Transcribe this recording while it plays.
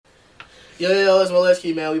Yo, it's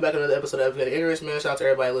Molesky, man. We back on another episode of Epic Ignorance, man. Shout out to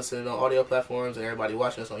everybody listening on audio platforms and everybody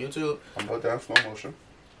watching us on YouTube. I'm about down slow motion.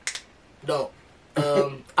 Don't.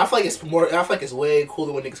 I feel like it's way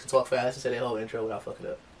cooler when niggas can talk fast and say their whole intro without fucking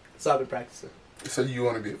up. So I've been practicing. So you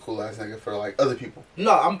want to be a cool ass nigga for like other people?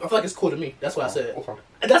 No, I feel like it's cool to me. That's what I said. Okay.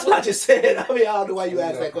 And that's what I just said. I mean, I don't know why you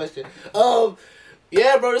asked that question.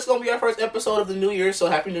 Yeah, bro, this is gonna be our first episode of the new year, so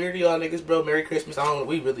happy new year to y'all niggas, bro. Merry Christmas.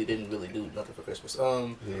 We really didn't do nothing for Christmas.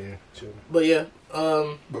 Yeah, chill. But yeah,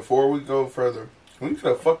 before we go further, we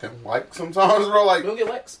could have fucking liked sometimes, bro. Like, we don't get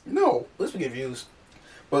likes? No. At least we get views.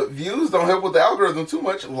 But views don't help with the algorithm too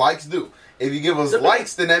much. Likes do. If you give us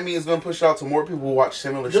likes, then that means it's gonna push out to more people who watch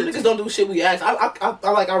similar shit. Niggas don't do shit we ask.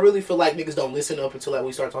 I really feel like niggas don't listen up until like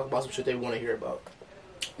we start talking about some shit they want to hear about.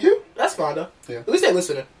 Yeah. That's fine though. Yeah. At least they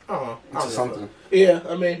listening. It's something. Yeah,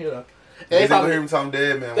 I mean, you know. They probably hear me talk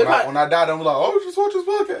dead, man. When I die, I'm like, oh, just watch this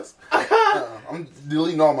podcast. I'm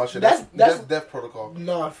deleting all my shit. That's death protocol.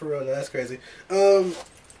 Nah, for real, no, that's crazy.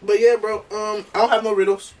 But yeah, bro. I don't have no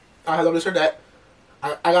riddles. I have no this or that.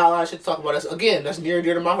 I got a lot of shit to talk about. That's near and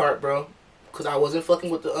dear to my heart, bro. Because I wasn't fucking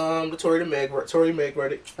with the Tory Meg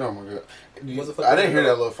verdict. Oh my god. I didn't hear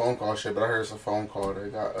that little phone call shit, but I heard some phone call they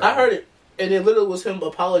got. I heard it, and it literally was him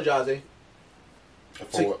apologizing.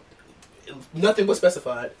 For what? Nothing was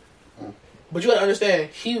specified. But you gotta understand,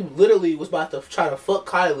 he literally was about to try to fuck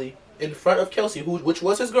Kylie in front of Kelsey, which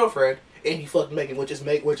was his girlfriend, and he fucked Megan, which is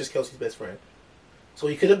Kelsey's best friend. So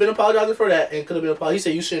he could have been apologizing for that, and could have been apologizing. He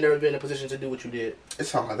said you should have never been in a position to do what you did. It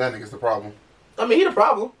sounds like that nigga's the problem. I mean, he the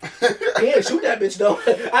problem. He ain't shoot that bitch though.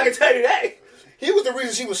 I can tell you that. He was the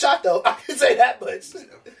reason she was shot though. I can say that much.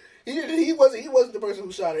 He wasn't the person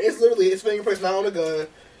who shot her. It's literally his fingerprints not on the gun.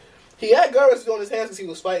 He had gun residues on his hands because he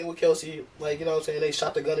was fighting with Kelsey. Like, you know what I'm saying? They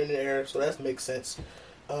shot the gun in the air, so that makes sense.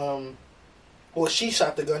 Well, she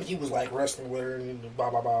shot the gun. He was, like, wrestling with her and blah,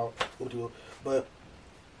 blah, blah. But,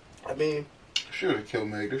 I mean... Should have killed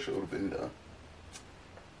Meg. This should have been done.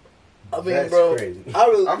 I mean, that's bro, crazy.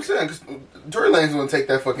 I'm saying, because Tory Lanez going to take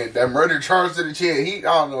that murder charge to the chin. I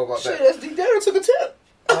don't know about that. Shit, he dare took a tip.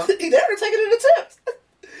 He dare to take it in a tip.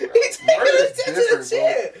 He's taking it to the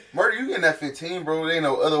chin. Murder, you getting that 15, bro. There ain't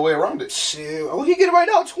no other way around it. Shit. What he getting right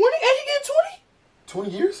now? 20? And he getting 20?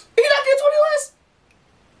 20 years? He not getting 20 less?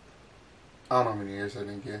 I don't know how many years I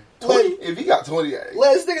didn't get. 20? If he got 20,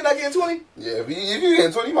 last nigga not getting 20? Yeah, if you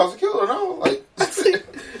getting 20, you might as well kill her now. Like,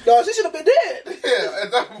 no, she should have been dead. Yeah,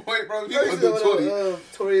 at that point, bro, if you gonna do 20.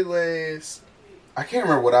 Tory Lanez. I can't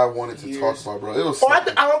remember what I wanted to talk about, bro. It was. I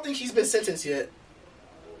don't think he's been sentenced yet.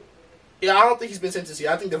 Yeah, I don't think he's been sentenced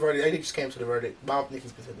yet. I think he just came to the verdict, but I don't think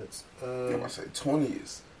he's been sentenced. I'm gonna say 20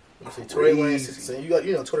 is. Let's see, Tory Lanez.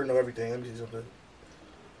 You know, Twitter know everything. Let me see something.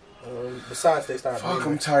 Besides, they started. Fuck,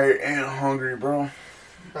 I'm tired and hungry, bro.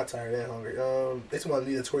 Not tired and hungry. They just want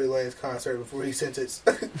to need a Tory Lanez concert before he's sentenced.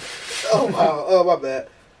 Oh wow. Oh my bad.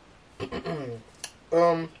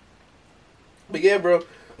 But yeah, bro.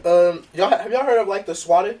 Have y'all heard of like the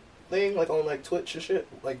swatted thing, like on like Twitch and shit,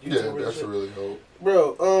 like YouTube? Yeah, that's really dope.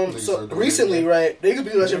 Bro, so recently, right? They could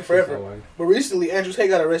be doing that shit forever. But recently, Andrew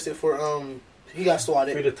Tate got arrested for he got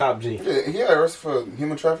swatted. Free the top G. Yeah, he got arrested for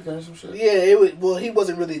human trafficking or some shit. Yeah, well, he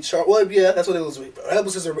wasn't really charged. Well, yeah, that's what it was.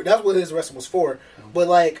 That's what his arrest was for. But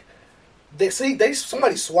like,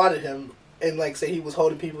 somebody swatted him and like say he was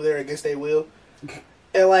holding people there against their will,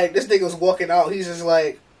 and like this nigga was walking out. He's just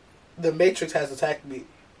like, the Matrix has attacked me.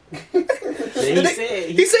 He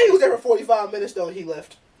said he was there for 45 minutes though. And he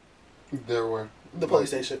left. There were the police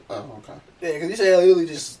station. Oh, okay. Yeah, because he said he really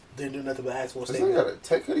just didn't do nothing but ask for a statement. They got a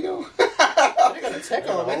tech video. They got a tech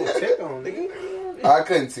on, nigga. I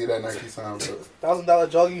couldn't see that Nike sign. $1,000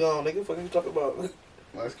 jogging on, nigga. What are you talking about?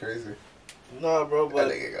 That's crazy. Nah, bro, but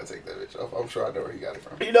that nigga gotta take that bitch off. I'm sure I know where he got it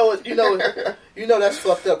from. You know that's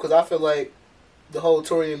fucked up because I feel like the whole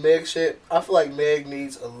Tory and Meg shit. I feel like Meg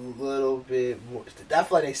needs a little bit more. I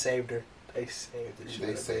feel like they saved her. They saved the shit.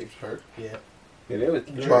 They saved her. Yeah. Yeah, they was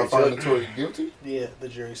trying to find the Tory guilty. Yeah, the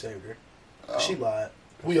jury saved her. Oh. She lied.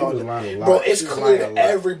 We all know. Bro, it's clear to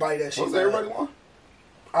everybody that she lied. Was everybody lying?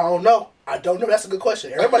 I don't know. That's a good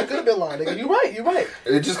question. Everybody could have been lying, nigga. You're right.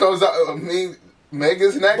 It just comes out. I mean, Meg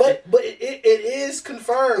is an actor. But it is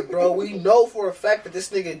confirmed, bro. We know for a fact that this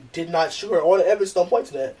nigga did not shoot her. All the evidence don't point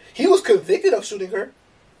to that. He was convicted of shooting her.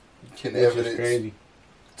 Can evidence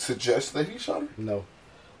suggest that he shot her? No.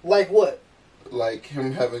 Like what? Like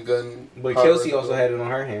him having gun. But Kelsey also had it on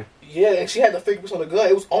her hand. Yeah, and she had the fingerprints on the gun.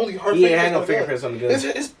 It was only her. He had no fingerprints on the gun.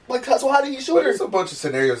 It's like, so how did he shoot her? There's a bunch of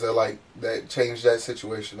scenarios that changed that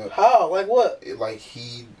situation up. How? Like what? Like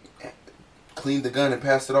he cleaned the gun and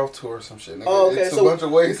passed it off to her or some shit. Nigga. Oh, okay. It's a bunch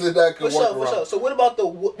of ways that could work around. So what about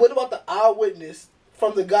the eyewitness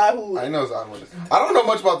from the guy who... I know it's eyewitness. I don't know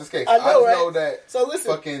much about this case. I know, know that so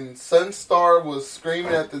listen, fucking Sunstar was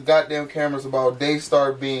screaming at the goddamn cameras about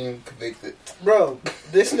Daystar being convicted. Bro,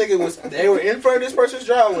 this nigga was... They were in front of this person's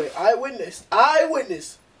driveway.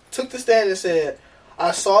 Eyewitness took the stand and said,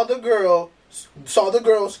 I saw the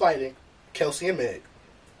girls fighting, Kelsey and Meg.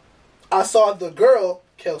 I saw the girl,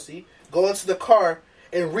 Kelsey, go into the car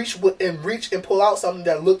and reach and pull out something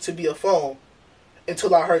that looked to be a phone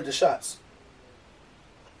until I heard the shots.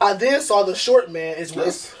 I then saw the short man as he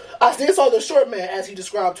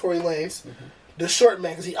described Tory Lanez. Mm-hmm. The short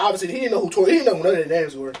man, because he didn't know who Tory. He didn't know who none of their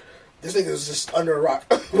names were. This nigga was just under a rock.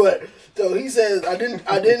 But so he says, I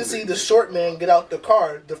didn't see the short man get out the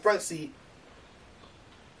car, the front seat,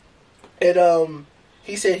 and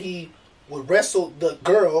he said he would wrestle the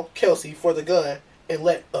girl Kelsey for the gun and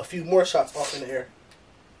let a few more shots off in the air.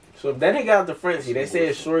 So if that nigga out the front seat, they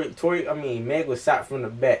said Meg was shot from the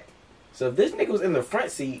back. So if this nigga was in the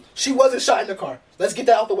front seat... She wasn't shot in the car. Let's get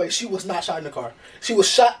that out the way. She was not shot in the car. She was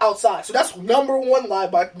shot outside. So that's number one lie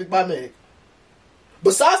by Meg.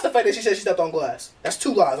 Besides the fact that she said she stepped on glass. That's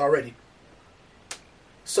 2 lies already.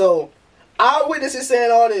 So, eyewitness is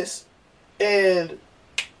saying all this, and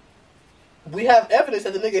we have evidence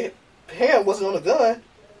that the nigga hand wasn't on a gun.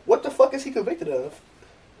 What the fuck is he convicted of?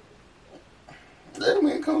 I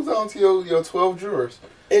mean, it comes down to your 12 jurors.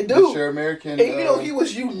 It do. Your American. And you know he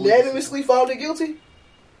was unanimously found guilty.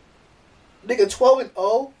 Nigga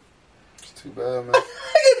 12-0. It's too bad, man.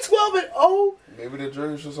 Nigga 12-0. Maybe the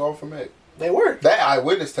jury's just all for Meg. They were. That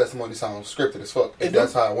eyewitness testimony sounds scripted as fuck.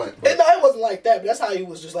 That's how it went. No, it wasn't like that. But that's how he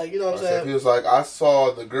was just like, you know what I'm saying? He was like, I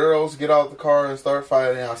saw the girls get out of the car and start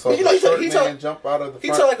fighting. I saw the short man jump out of the front. He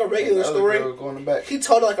told like a regular story. Go in the back. He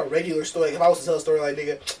told like a regular story. If I was to tell a story like,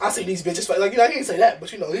 nigga, I see these bitches fight. Like, you know, he didn't say that,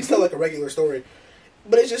 but you know, he's telling like a regular story.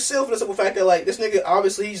 But it's just still for the simple fact that like this nigga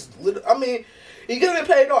obviously he could have been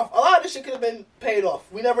paid off. A lot of this shit could have been paid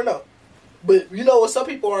off. We never know. But you know what? Some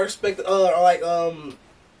people are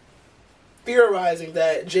theorizing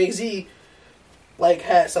that Jay-Z like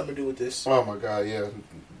had something to do with this. Oh my god, yeah.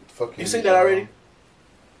 Fucking. You seen that already?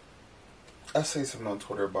 I seen something on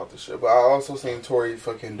Twitter about this shit, but I also seen Tory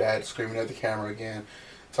fucking dad screaming at the camera again,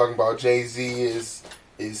 talking about Jay-Z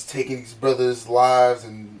is taking these brothers' lives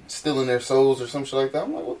and stealing their souls or some shit like that.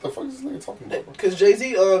 I'm like, what the fuck is this nigga talking about? Because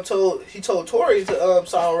Jay-Z told Tory to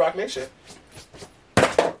sign on Rock Nation.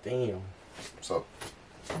 Damn. So.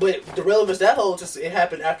 But the relevance that holds, it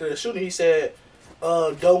happened after the shooting. He said,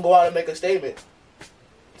 don't go out and make a statement.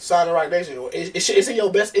 Sign the Rock Nation. It's in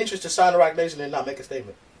your best interest to sign the Rock Nation and not make a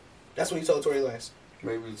statement. That's what he told Tory Lanez.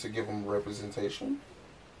 Maybe to give him representation?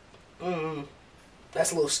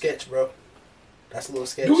 That's a little sketch, bro. That's a little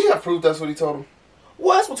sketch. Do we have proof that's what he told him?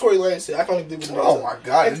 Well, that's what Tory Lanez said. I can't even believe what Oh my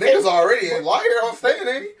god, the nigga's already a liar on stand,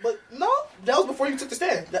 ain't he? But no, that was before you took the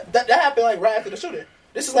stand. That happened like right after the shooting.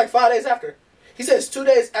 This is like 5 days after. He says 2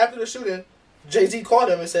 days after the shooting, Jay-Z called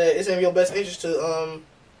him and said it's in your best interest to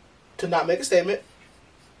not make a statement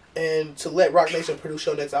and to let Rock Nation produce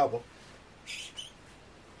your next album.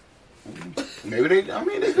 Maybe they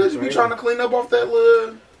could just be trying to clean up off that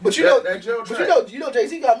little. But you know,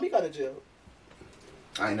 Jay-Z got Meek out of jail.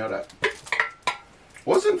 I didn't know that.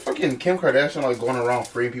 Wasn't fucking Kim Kardashian like going around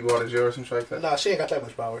freeing people out of jail or something like that? Nah, she ain't got that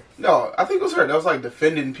much power. No, I think it was her. That was like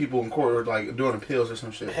defending people in court or like doing appeals or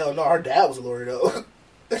some shit. Hell no, her dad was a lawyer though.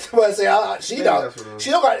 That's what I say. She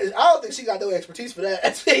don't got. I don't think she got no expertise for that. I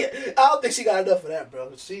don't think she got enough for that,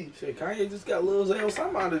 bro. Shit, Kanye just got Lil Zay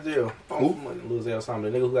Osama out of jail. Who? Lil Zay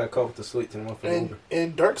Osama, the nigga who got caught with the switch and went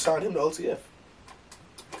and Dirk signed him to OTF.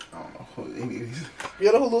 I don't know.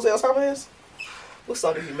 You know who Lil Zay Osama is? What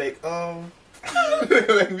song did he make?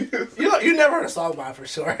 You never heard a song by him for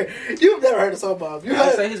sure. You've never heard a song by him.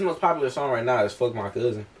 I'd say his most popular song right now is "Fuck My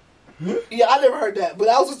Cousin." Yeah, I never heard that, but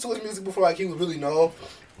I was listening to his music before like he was really known.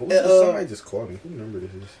 What was the song? I just called him. Who number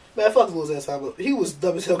this is? Man, fuck Lil Zay Osama. He was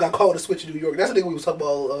dumb as hell. Got called to switch to New York. That's the thing we was talking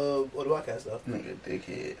about on the podcast stuff. Nigga,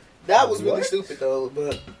 dickhead. That was really stupid though,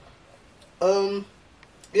 but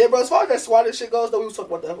yeah, bro. As far as that swatted shit goes, though, we was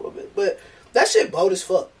talking about that for a bit, but that shit bold as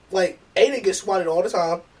fuck. Like, Aiden gets swatted all the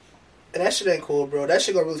time. And that shit ain't cool, bro. That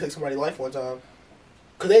shit gonna really take somebody's life one time.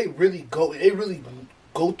 Cause they really go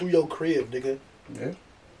through your crib, nigga. Yeah.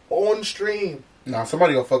 On stream. Nah,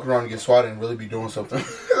 somebody gonna fuck around and get swatted and really be doing something.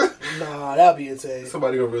 Nah, that'd be insane.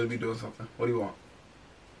 Somebody gonna really be doing something. What do you want?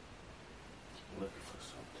 Looking for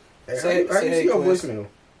something. Hey, say your voicemail.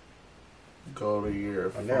 Go to your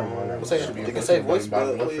phone. They can say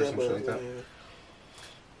voicemail. Yeah.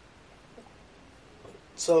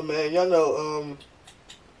 So, man, y'all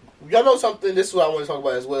know something. This is what I want to talk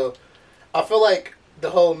about as well. I feel like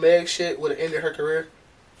the whole Meg shit would have ended her career,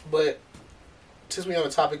 but since we on the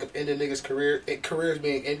topic of ending niggas' careers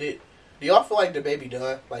being ended, do y'all feel like the baby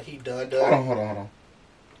done? Like he done? Hold on.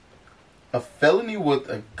 A felony with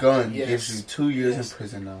a gun gives you 2 years in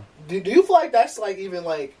prison now. Do you feel like that's like even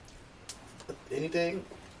like anything?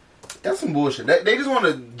 That's some bullshit. They just want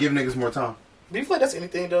to give niggas more time. Do you feel like that's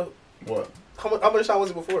anything though? What? How much time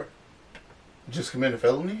was it before? Just commit a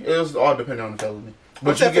felony? It was all depending on the felony.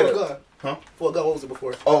 But you get a gun. Huh? For a gun, what was it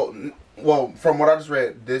before? Oh, well, from what I just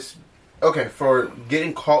read, for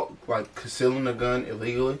getting caught like concealing a gun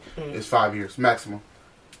illegally is 5 years maximum.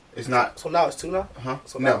 It's not. So now it's 2 now? Huh?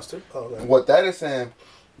 So now it's 2? Oh, okay. What that is saying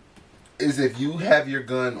is if you have your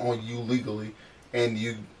gun on you legally and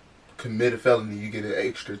you commit a felony, you get an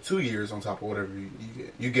extra 2 years on top of whatever you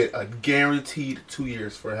get. You get a guaranteed 2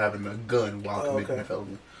 years for having a gun while committing a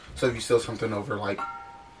felony. So if you steal something over like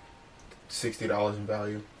 $60 in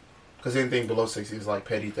value, because anything below 60 is like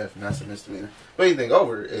petty theft and that's a misdemeanor. But anything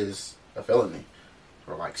over is a felony.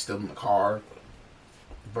 Or like stealing a car,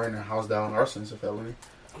 burning a house down, arson is a felony.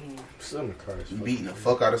 Stealing a car is beating the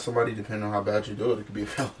fuck out of somebody, depending on how bad you do it, it could be a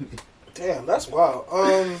felony. Damn, that's wild.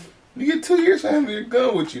 You get 2 years for having your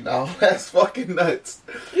gun with you now. That's fucking nuts.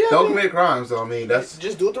 Yeah, Don't commit crimes, though. I mean, that's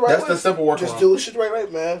just do it the right way. That's the simple workaround. Just do the shit the right way,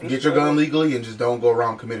 man. Get your gun legally and just don't go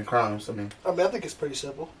around committing crimes. I mean, I think it's pretty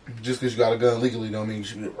simple. Just because you got a gun legally don't mean you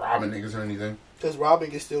should be robbing niggas or anything. Because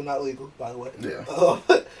robbing is still not legal, by the way. Yeah.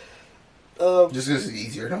 Just because it's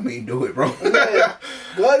easier don't mean do it, bro. Yeah,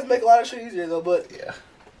 guns make a lot of shit easier, though, but... Yeah.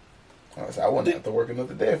 I wouldn't have to work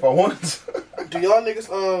another day if I wanted to. Do y'all niggas,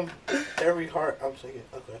 I'm thinking,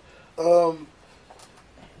 okay.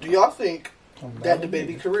 Do y'all think that the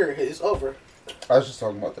baby career is over? I was just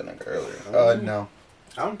talking about that nigga earlier. No.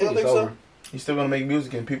 I don't think it's over. So? He's still gonna make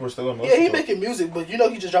music and people are still gonna listen to it. Yeah, making music, but you know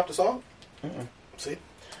he just dropped a song? See?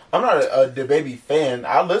 I'm not a DaBaby fan.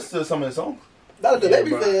 I listen to some of his songs. Not a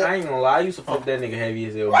DaBaby fan. I ain't gonna lie, I used to fuck that nigga heavy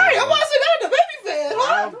as hell. Right, I'm about to say not a DaBaby fan,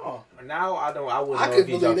 huh? Now I wouldn't know if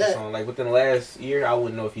he dropped a song. Like within the last year, I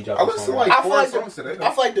wouldn't know if he dropped a song. I listened to like 4 songs today. I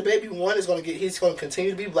feel like DaBaby 1 is he's gonna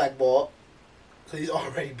continue to be blackballed. Cause he's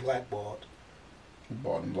already blackballed.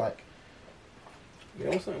 Bald and black. Yeah,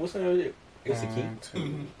 what's that? It's a key. 1,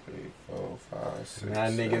 2, 3, 4, 5, 6.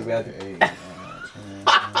 9 niggas got 8, 9,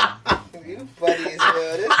 10. You funny as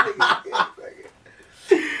hell. This nigga.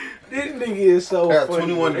 This nigga is so funny.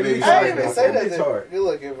 21 DaBaby. I didn't even say that. Good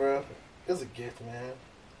looking, bro. It's a gift, man.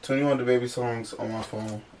 21 DaBaby songs on my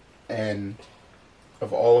phone, and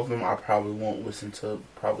of all of them, I probably won't listen to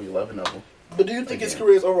probably 11 of them. But do you think his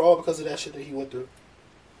career is overall because of that shit that he went through?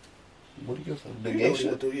 What do you think? The gay shit?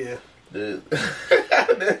 Went through, yeah.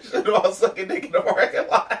 That shit about sucking dick in the parking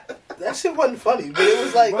lot. That shit wasn't funny, but it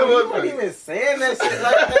was like... Bro, he wasn't even saying that shit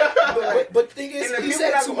like that. But the thing is, he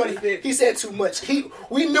said too much. He said too much.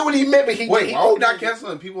 We knew what he meant, but why are we not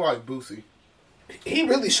canceling people like Boosie? He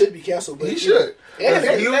really should be canceled, but he should.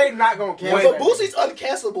 They not gonna cancel. But Boosie's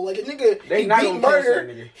uncancelable. Like a nigga, he beat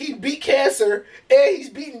murder, he beat cancer, and he's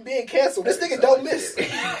beating being canceled. This nigga don't miss.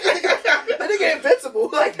 That nigga invincible.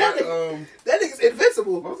 Like that nigga's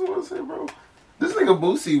invincible. What's what I say, bro? This nigga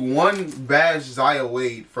Boosie won Bash Zaya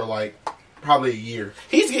Wade for like probably a year.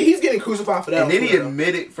 He's getting crucified for that. And then he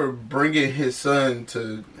admitted for bringing his son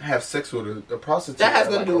to have sex with a prostitute. That has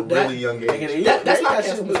nothing to do with really young age. That's not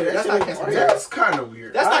cancel material. That's not cancel material. That's kind of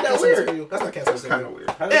weird. That's not cancel material. That's not cancel material. That's kind of weird.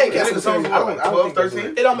 It ain't cancel material. Like 12, 13?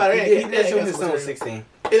 It don't matter. He did show his son was 16.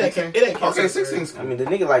 It ain't cancel. Okay, 16's cool. I mean, the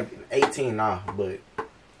nigga like 18 now, but...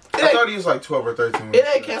 I thought he was like 12 or 13. It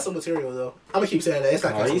ain't cancel material though. I'm gonna keep saying that. It's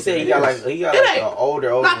not cancel. He said he got like an older.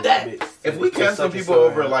 Not that. If we cancel people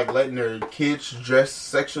over like letting their kids dress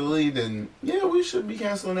sexually, then yeah, we should be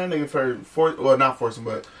canceling that nigga for well, not forcing,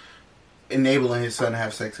 but enabling his son to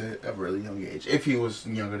have sex at a really young age if he was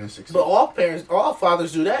younger than 16. But all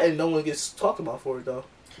fathers do that, and no one gets talked about for it though.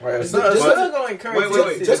 Right. Just gonna encourage.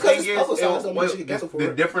 Wait. Just because it's publicized, don't mean you should get canceled for it.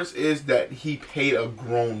 The difference is that he paid a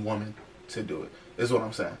grown woman to do it. Is what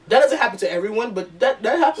I'm saying. That doesn't happen to everyone, but that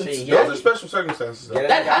happens. Those are special circumstances. Though. Yeah,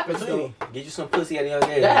 that happens though. Get you some pussy at a young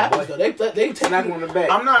age. That happens though. They take knock on the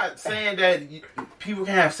back. I'm not saying that people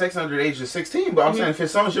can have sex under the age of 16, but I'm saying if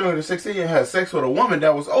it's someone younger than 16 and has sex with a woman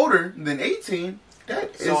that was older than 18,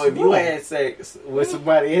 that is so if you had sex with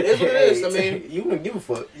somebody, it's what it is. I mean, you wouldn't give a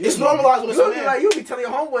fuck. It's normalized when it's like you be telling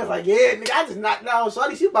your homeboys like, yeah, nigga, I just knocked down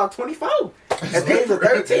shorty. She about 24 at the age of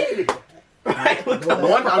 13. Right,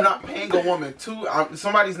 one, I'm not paying a woman. Two,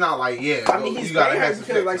 somebody's not like, yeah. I mean, he's gotta have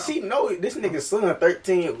because like she know this nigga's son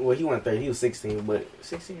 13. Well, he wasn't 13. He was 16, but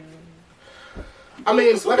 16. I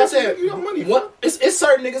mean, like I said, it's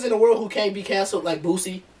certain niggas in the world who can't be canceled, like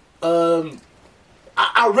Boosie.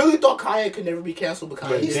 I really thought Kanye could never be canceled, but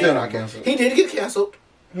Kanye he's still not canceled. He did get canceled.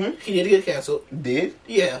 He did get canceled. Did?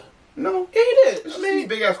 Yeah. No. Yeah, he did. It's just these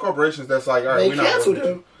big ass corporations that's like, all right, they canceled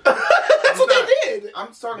him. That's what they did. I'm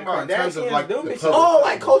just talking about in terms of like the public. Oh,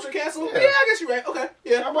 like culture canceled? Yeah. Yeah, I guess you're right. Okay,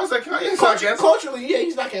 yeah. I'm about to say, Kanye's not canceled. Culturally, yeah,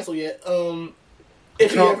 he's not canceled yet.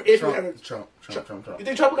 Trump. You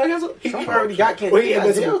think Trump got canceled? Trump already got canceled. He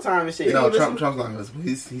got jail time and shit. No, Trump's not invincible.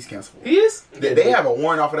 He's canceled. He is? They have a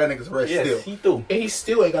warrant off of that nigga's arrest yes, still. he threw. And he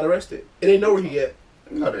still ain't got arrested. And they know where he at.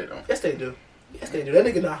 No, they don't. Yes, they do. Yes, they do. That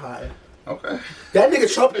nigga not hiding. Okay. That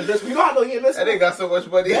nigga Trump invincible. You know how I know he invincible? That nigga got so much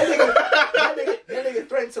money. That nigga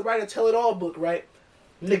threatened to write a tell-it-all book, right?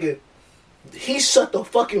 Nigga, he shut the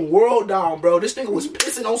fucking world down, bro. This nigga was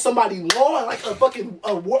pissing on somebody's lawn, like a fucking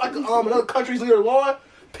another country's leader lawn,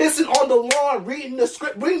 pissing on the lawn, reading the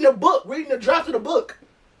script, reading the book, reading the draft of the book.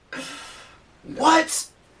 What?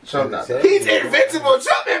 Trump not. He's invincible.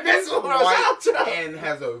 Trump invincible. Bro. Shout out Trump. And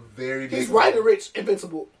has a very big. He's white and rich,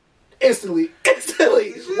 invincible. Instantly.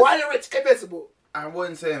 White and rich, invincible. I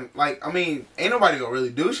wouldn't say him, like, I mean, ain't nobody gonna really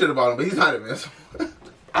do shit about him, but he's not invincible.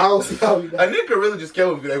 I don't see how he does. A nigga could really just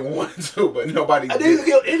kill him if they wanted to, but nobody. A nigga can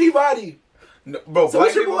kill anybody. No, bro, So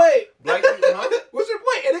what's your point? Black people, huh? What's your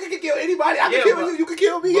point? A nigga can kill anybody. I can kill you. You can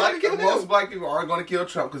kill me. I can kill most him. black people aren't going to kill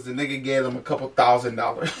Trump because the nigga gave them a couple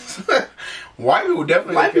 $1,000. White people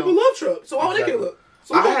definitely. White people love Trump, so why would they kill him?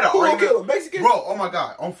 So I had an argument. Kill him? Mexicans? Bro, oh my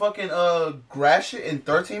god, on fucking Gratiot in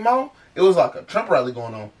 13 Mile, it was like a Trump rally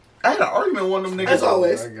going on. I had an argument with one of them niggas. As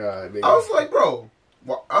always. Oh my god, nigga. I was like, bro,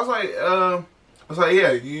 I was like,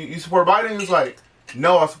 yeah, you support Biden? He was like,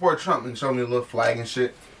 no, I support Trump, and showed me a little flag and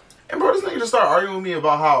shit. And bro, this nigga just started arguing with me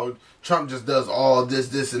about how Trump just does all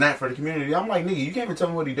this, and that for the community. I'm like, nigga, you can't even tell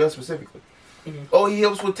me what he does specifically. Mm-hmm. Oh, he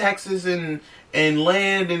helps with taxes and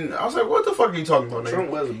land, and I was like, what the fuck are you talking about, nigga?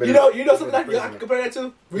 Trump was a better. You know something I can compare that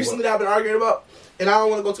to? Recently that I've been arguing about, and I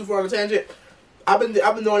don't want to go too far on a tangent. I've been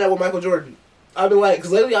doing that with Michael Jordan. I've been like,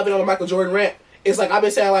 because lately I've been on a Michael Jordan rant. It's like I've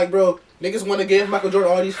been saying like, bro, niggas want to give Michael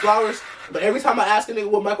Jordan all these flowers, but every time I ask a nigga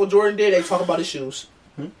what Michael Jordan did, they talk about his shoes.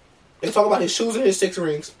 They talk about his shoes and his 6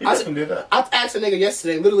 rings. He did that. I asked a nigga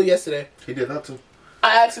yesterday, literally yesterday. He did that too.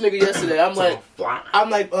 I asked a nigga yesterday. I'm like,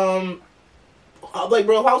 bro,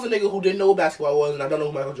 if I was a nigga who didn't know what basketball was and I don't know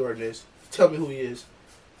who Michael Jordan is, tell me who he is.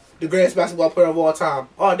 The greatest basketball player of all time.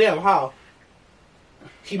 Oh, damn, how?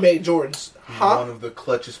 He made Jordans. Huh? One of the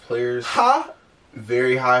clutchest players. Huh?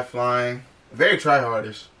 Very high flying. Very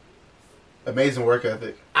try-hardish. Amazing work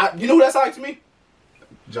ethic. You know who that sounds like to me?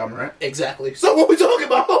 Ja Morant. Exactly. So what we talking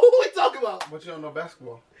about? What we talking about? But you don't know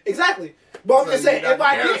basketball. Exactly. But I'm just saying,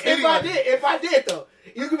 if I did though,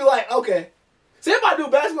 you could be like, okay. So if I do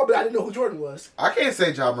basketball, but I didn't know who Jordan was. I can't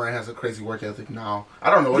say Ja Morant has a crazy work ethic now. I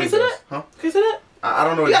don't know what he does. That? Huh? Can you say that? I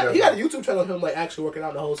don't know what he does. He got a YouTube channel of him like actually working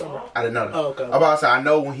out the whole summer. I didn't know that. Oh, okay. I'm about to say, I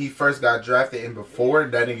know when he first got drafted and before,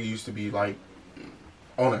 that nigga used to be like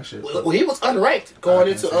on that shit. Well, he was unranked going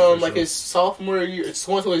into like his sophomore year,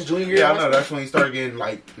 going to his junior year. Yeah, I know. That's when he started getting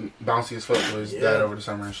like bouncy as fuck with his dad over the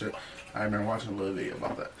summer and shit. I remember watching a little video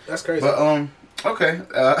about that. That's crazy. But okay.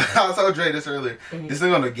 I told Dre this earlier. Mm-hmm. This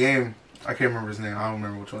thing on the game, I can't remember his name. I don't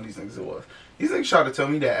remember which one of these things it was. These niggas tried to tell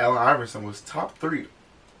me that Allen Iverson was top 3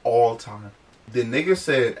 all time. The nigga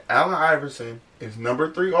said Allen Iverson is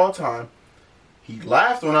number 3 all time. He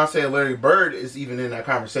laughed when I said Larry Bird is even in that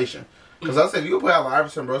conversation. Because I said, you can put Allen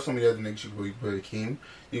Iverson, bro, so many other niggas you can put Hakeem.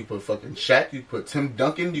 You can put fucking Shaq. You can put Tim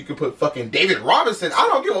Duncan. You can put fucking David Robinson. I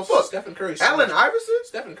don't give a fuck. Stephen Curry. Allen Iverson?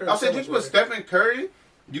 Stephen Curry. I said, you can put Stephen Curry.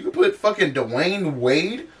 You can put fucking Dwayne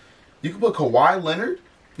Wade. You can put Kawhi Leonard.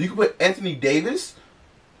 You can put Anthony Davis.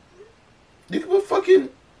 You can put fucking...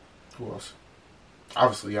 Who else?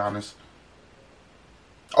 Obviously, Giannis.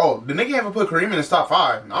 Oh, the nigga haven't put Kareem in his top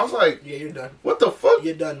 5. And I was like... Yeah, you're done. What the fuck?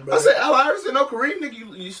 You're done, bro. I said, Allen Iverson, no Kareem,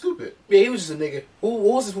 nigga, you stupid. Yeah, he was just a nigga. What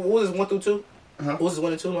was his 1 through 2? Uh-huh. What was his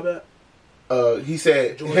 1 and 2, my bad? He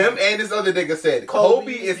said, Jordan. him and this other nigga said,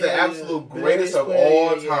 Kobe is the absolute greatest of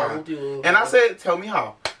all time. And I said, tell me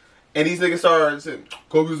how. And these niggas started saying,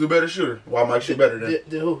 Kobe was the better shooter. Why Mike shoot better than?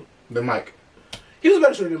 Who? Than Mike. He was a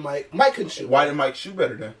better shooter than Mike. Mike couldn't shoot. Why did Mike shoot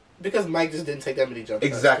better than? Because Mike just didn't take that many jump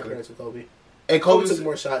shots compared to Kobe. And Kobe took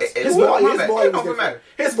more shots. His volume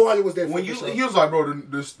was different. When he was like, bro,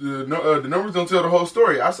 the numbers don't tell the whole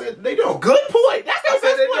story. I said, they don't. Good point. That's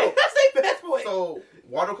their best point. That's their best point. So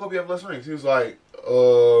why do Kobe have less rings? He was like,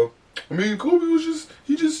 I mean, Kobe was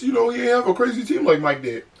he didn't have a crazy team like Mike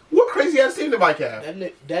did. What crazy ass team did Mike have?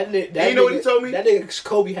 That you know what he told me? That nigga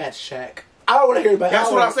Kobe had Shaq. I don't want to hear about.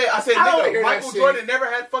 That's what I said. I said, nigga, Michael Jordan shit. never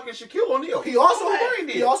had fucking Shaquille O'Neal. He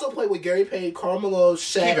also played with Gary Payne, Carmelo,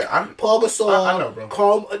 Shaq, Paul Gasol. I know,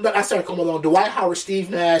 bro. I started Carmelo, Dwight Howard, Steve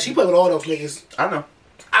Nash. He played with all those niggas. I know.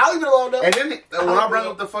 I'll leave it alone though. And then when I brought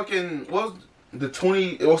up the fucking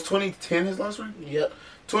It was 2010 his last ring? Yep.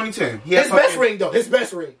 2010. His best ring, though. His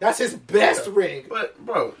best ring. That's his best ring. But,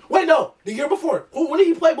 bro. Wait, no. The year before. When did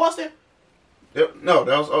he play Boston? Yep. No,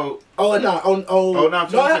 that was... no, no, that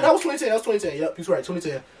was 2010. That was 2010. Yep, he's right.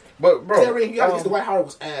 2010. But, bro... That ring he got against Dwight Howard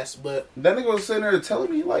was ass, but... That nigga was sitting there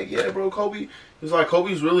telling me, like, yeah, bro, Kobe... He was like,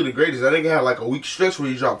 Kobe's really the greatest. That nigga had, like, a week stretch where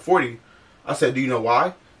he dropped 40. I said, do you know why?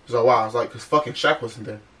 He was like, why? I was like, because fucking Shaq wasn't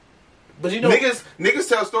there. But you know... Niggas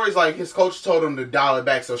tell stories like his coach told him to dial it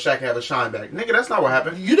back so Shaq had a shine back. Nigga, that's not what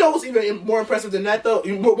happened. You know what's even more impressive than that, though?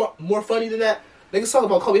 More funny than that? Niggas talk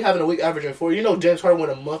about Kobe having a week averaging 40. You know James Harden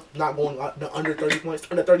went a month not going under 30 points.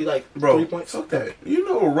 Under 30, like, bro, 3 points. Fuck that. You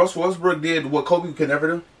know Russell Westbrook did what Kobe could never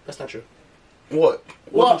do? That's not true. What?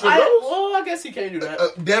 Well, I guess he can do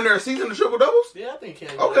that. Damn near a season of triple doubles? Yeah, I think he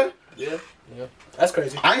can. Okay. Yeah. That's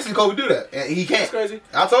crazy. I ain't seen Kobe do that, and he can't. That's crazy.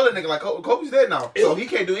 I told that nigga like Kobe's dead now, so he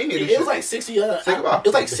can't do any of this. It shit. was like 60. It Think about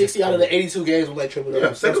was like 60 out of the 82 games with like triple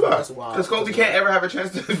doubles. Yeah, think about that's wild. Because Kobe can't ever have a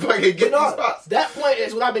chance to fucking get these spots. That point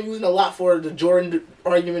is what I've been using a lot for the Jordan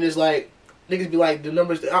argument. Is like niggas be like the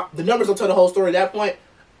numbers don't tell the whole story. At that point,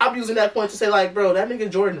 I'm using that point to say like, bro, that nigga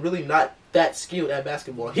Jordan really not that skilled at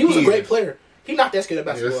basketball. He was a great player. He not that skilled at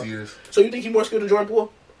basketball. Yes, he is. So you think he more skilled than Jordan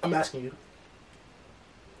Poole? I'm asking you.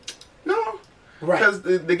 No. Right. Because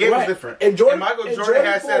the game is different. And Jordan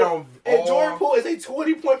has said on and Jordan Poole is a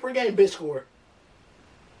 20-point per game bench scorer.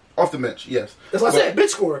 Off the bench, yes. That's what I said, bench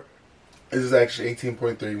scorer. This is actually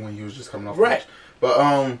 18.3 when he was just coming off the right. bench.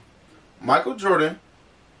 But Michael Jordan,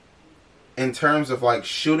 in terms of like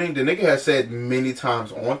shooting, the nigga has said many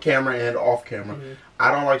times on camera and off camera,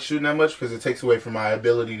 I don't like shooting that much because it takes away from my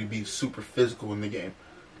ability to be super physical in the game.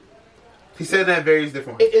 He said that in various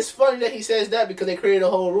different ways. It's funny that he says that because they created a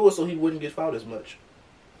whole rule so he wouldn't get fouled as much.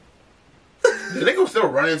 The nigga was still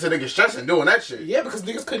running into niggas' chest and doing that shit. Yeah, because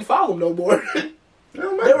niggas couldn't foul him no more. They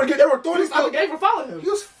were throwing his out of the game for fouling him. He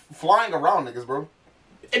was flying around niggas, bro.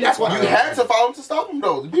 And that's why you had to foul him to stop him,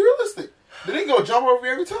 though. To be realistic. The nigga gonna jump over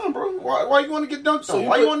you every time, bro. Why you want to get dunked on?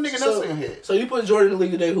 Why you want a nigga nuts on your head? So you put Jordan in the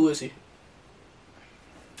league today, who is he?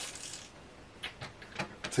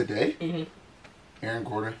 Today? Mm-hmm. Aaron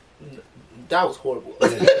Gordon. That was horrible. Yeah,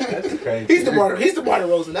 that's crazy. He's DeMar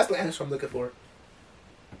DeRozan. That's the answer I'm looking for.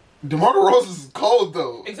 DeMar DeRozan is cold,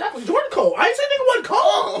 though. Exactly. Jordan cold. I ain't saying nigga wasn't cold.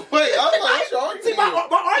 Oh, wait. I was like, what's your argument? See, my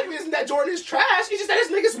argument isn't that Jordan is trash. It's just that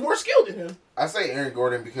this nigga's more skilled than him. I say Aaron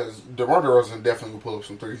Gordon because DeMar DeRozan definitely will pull up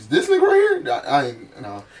some threes. This nigga right here, I ain't,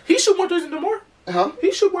 no. He shoot more threes than DeMar. Huh?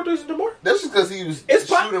 He shoot more threes than DeMar. That's just because he was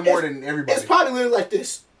shooting more than everybody. It's probably literally like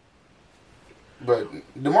this. But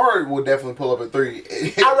DeMar will definitely pull up a three.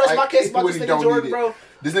 I rest my case about this nigga Jordan, bro.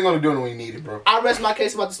 This nigga only doing it when he need it, bro. I rest my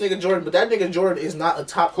case about this nigga Jordan, but that nigga Jordan is not a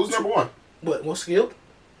top. Who's number one? What, most skilled?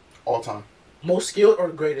 All time. Most skilled or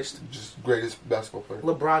greatest? Just greatest basketball player.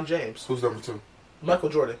 LeBron James. Who's number two? Michael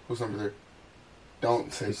Jordan. Who's number three?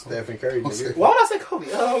 Don't say Stephen Curry. Why would I say Kobe?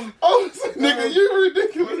 Nigga, you're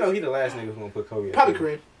ridiculous. You know he the last nigga who's gonna put Kobe. Probably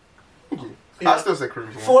Kareem. I still say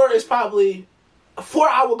Kareem. Four is probably... Four,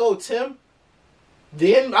 I would go Tim.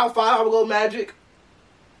 Then out five, I would go Magic.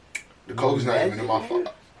 The Kobe's not even in my phone.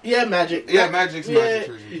 Yeah, Magic. Yeah, Magic's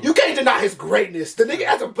Magic. You can't deny his greatness. The nigga,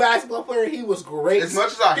 as a basketball player, he was great. As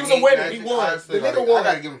much as he was a winner. Magic, He won. The nigga I won.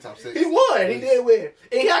 gotta give him top 6. He won. He did win.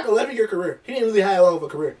 And he had an 11-year career. He didn't really have long of a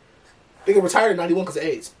career. Nigga retired in 91 because of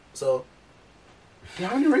AIDS. So. Yeah,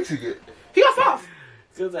 how many rings he get? He got 5.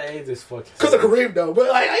 Because of AIDS is fucking. Because of Kareem, though. But,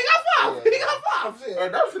 like, he got 5. Yeah. He got 5.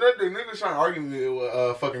 Shit. That's that the nigga trying to argue me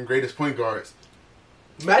with fucking greatest point guards.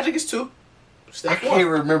 Magic is 2. I can't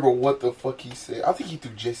remember what the fuck he said. I think he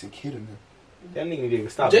threw Jason Kidd in there. That nigga need to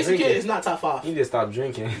stop Jason drinking. Kidd is not top 5. He need to stop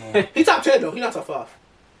drinking. He top 10, though. He not top 5.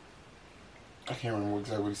 I can't remember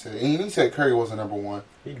exactly what he said. And he said Curry wasn't number 1.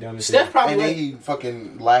 He dumb as Steph shit. probably. And then he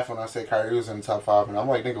fucking laughed when I said Kyrie was in the top 5. And I'm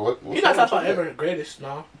like, nigga, what? He's not top 5 ever. Greatest,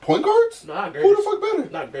 no. Point guards? No, not greatest. Who the fuck better?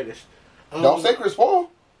 Not greatest. Don't say Chris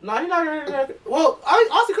Paul. No, he's not greater. Well,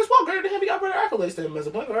 honestly, Chris Paul greater than him. He got better accolades than him as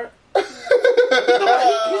a point guard. He's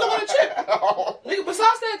the one chip. Nigga,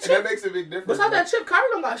 besides that chip. And that makes a big difference. Besides that chip, Kyrie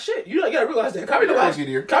don't got shit. You gotta realize that. Kyrie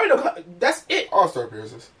don't got. That's it. All-Star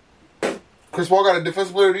appearances. Chris Paul got a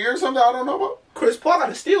defensive player of the year or something I don't know about? Chris Paul got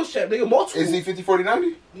a steals chip, nigga. Multiple. Is he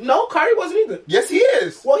 50-40-90? No, Kyrie wasn't either. Yes, he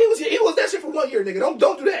is. Well, he was that shit for 1 year, nigga. Don't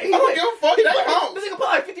do that. I don't give a fuck. That counts. This nigga played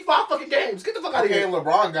like 55 fucking games. Get the fuck out of here. And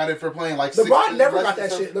LeBron got it for playing like LeBron never got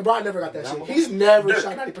that shit. LeBron never got that shit. He's never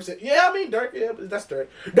shot 90%. Yeah, I mean Dirk. Yeah, but that's Dirk.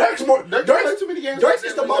 Dirk's more. Dirk's too many games. Dirk's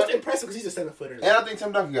is the most impressive because he's a 7-footer. And I think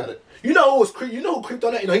Tim Duncan got it. You know who was You know who creeped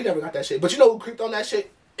on that? You know he never got that shit. But you know who creeped on that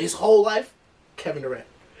shit his whole life? Kevin Durant.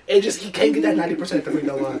 He can't get that 90% at the free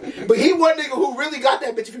throw line. But he one nigga who really got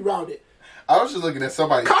that bitch if he rounded. I was just looking at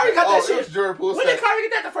somebody. Kyrie got that shit. It was Jordan Poole. When did Kyrie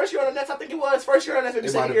get that? The first year on the Nets, I think it was. First year on the Nets, maybe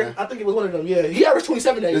second year. I think it was one of them. Yeah, he averaged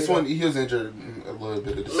 27 that year. This one, he was injured a little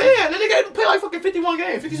bit of this. Man, that nigga played like fucking 51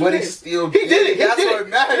 games, 52 but games. he still He did it. That's what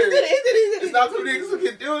matters. He did it. It's not two niggas who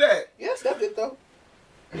can do that. Yeah, Steph did though.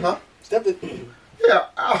 Huh? Steph did. Yeah,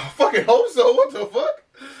 I fucking hope so. What the fuck?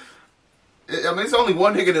 I mean, it's only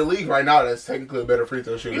one nigga in the league right now that's technically a better free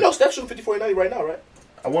throw shooter. You know Steph shooting 54-90 right now, right?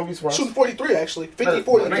 I won't be surprised. Shooting 43 actually. 50-40.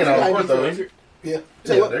 Nigga on the court though. Yeah.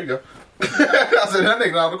 Yeah, there you go. I said that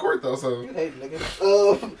nigga on the court though. So you hate nigga.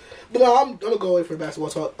 But no, I'm gonna go away from basketball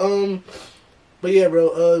talk. But yeah,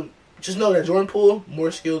 bro. Just know that Jordan Poole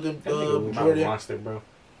more skilled than Jordan. Monster, bro.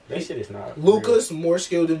 That shit is not. Lucas more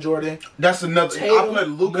skilled than Jordan. that's another. Tatum, I put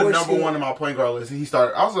Luka more number skilled. one in my point guard list, and he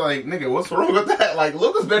started. I was like, nigga, what's wrong with that? Like,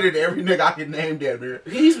 Luka's better than every nigga I can name, damn near.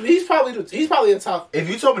 He's probably a top. If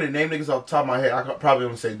you told me to name niggas off the top of my head, I could probably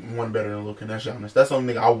only say one better than Luka, and that's Giannis. That's the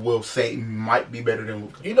only nigga I will say might be better than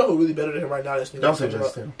Luka. You know who really better than him right now? This nigga. Don't say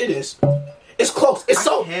Jason Tatum. It is. It's close. It's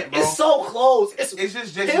so close. It's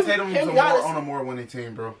just Jason Tatum is on a more winning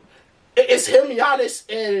team, bro. It's him, Giannis,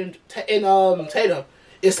 and Tatum.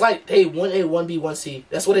 It's like they 1A, 1B, 1C.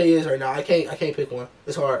 That's what it is right now. I can't pick one.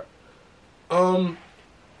 It's hard.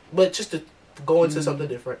 But just to go into something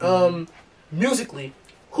different. Musically,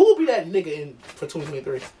 who will be that nigga for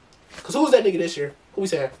 2023? Because who was that nigga this year? Who we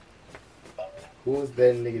saying? Who was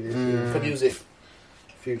that nigga this year? For music.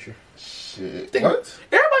 Future. Shit. What?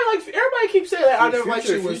 Everybody keeps saying that. I never liked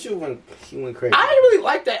Future he went crazy. I didn't really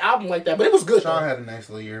like that album like that, but it was good. Sean had a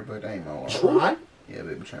nice little year, but ain't no. Tron? Yeah,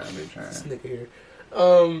 baby trying. This nigga here.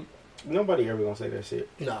 Nobody ever gonna say that shit.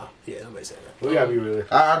 Nah, yeah, nobody say that. We gotta be real.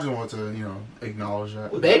 I just want to, acknowledge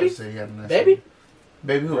that. Baby? Say he had a nice Baby? year.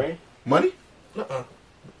 Baby who? Right? Money?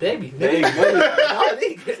 Baby. Baby.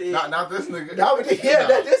 Dominique. Not this nigga. Dominique. Yeah,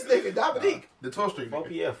 that this nigga. Dominique. The 12th Street nigga.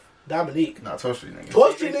 OPF. Dominique. Not 12th Street nigga.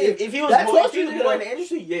 12th Street nigga. If he was That more, 12th if he Street was more in nigga. the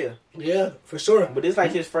industry, yeah. Yeah, for sure. But it's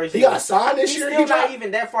like his first He year. got signed this He's year. still He not dropped,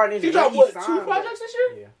 even that far in his he dropped what, 2 signed, projects this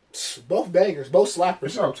year? Yeah. Both bangers, both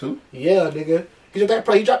What's slappers. up, too? Yeah, nigga. He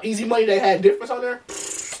dropped Easy Money that had difference on there.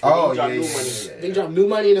 Oh, He yeah, dropped New Money. They dropped New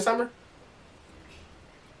Money in the summer.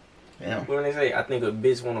 Damn. When they say, I think a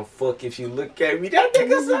bitch wanna fuck if you look at me, that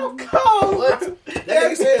nigga so cold. What? That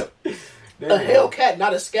nigga said a Hellcat,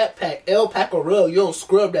 not a scat pack. L pack or real. You don't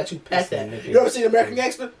scrub that, you pack Listen, that. nigga. You ever seen American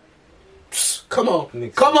Gangster? Come on.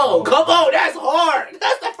 Nigga, Come on. so Come on. That's hard.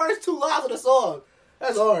 That's the first 2 lines of the song.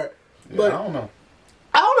 That's hard. Yeah, But I don't know.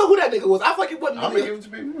 I don't know who that nigga was. I feel like it wasn't I'm going to give it to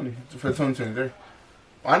Baby Money for 2023.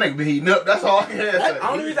 My nigga be heating up. That's all I can say. The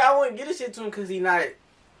only reason I wouldn't get a shit to him because he not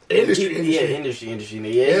industry. industry.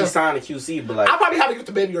 Yeah, he signed a QC, but like I probably have to give it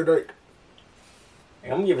to Baby or Dirk. I'm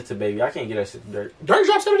gonna give it to Baby. I can't get that shit to Dirt. Dirk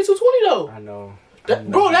dropped 72-20 though. I know.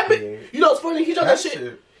 Bro, that bitch. You know, it's funny. He dropped that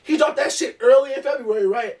shit. He dropped that shit early in February,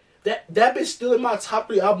 right? That bitch still in my top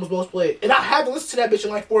 3 albums most played, and I haven't listened to that bitch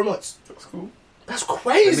in like 4 months. That's cool. That's I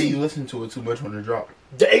crazy. mean, you listen to it too much when it dropped.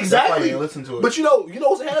 Exactly. That's why you ain't listen to it. But you know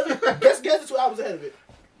what's ahead of it? guess the 2 albums ahead of it.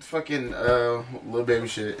 Fucking Lil Baby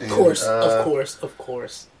shit. And, Of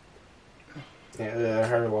course. Yeah, I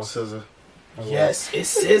heard about SZA. Yes,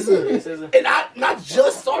 it's SZA. SZA. And I not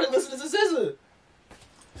just started listening to SZA.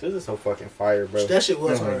 SZA's so fucking fire, bro. That shit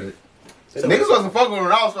was hard. Niggas wasn't fucking with it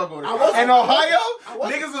when I was fucking with it. I wasn't. In Ohio, I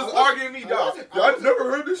wasn't. niggas was arguing me, dog. wasn't. Y'all never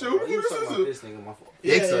heard this shit. You Who was talking about this this nigga, my fault.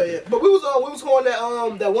 Yeah. But we was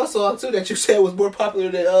on that one song too that you said was more popular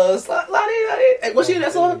than Lottie. Was she in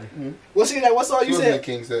that song? Mm-hmm. Was she in that one song She you was in said?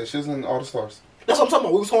 King's Dead. She was in All the Stars. That's what I'm talking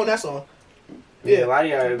about. We was on that song. Yeah, Lottie.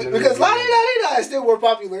 Because Lottie is still more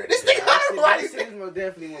popular. This nigga, I don't know why he That said. shit is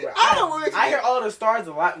definitely more. I don't know. I hear All the Stars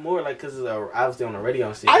a lot more, like, because I was on the radio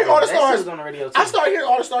and shit. I hear All the That Stars. shit was on the radio too. I started hearing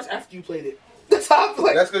All the Stars after you played it. That's how I feel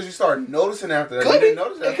like. That's because you started noticing after that. Could You be. didn't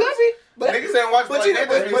notice It that. could be. But Niggas ain't watching But like you that.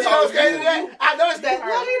 know what's crazy? That I noticed that.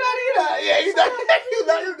 Yeah, you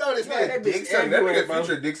noticed Yeah, that. dick sucker. That everywhere, nigga bro.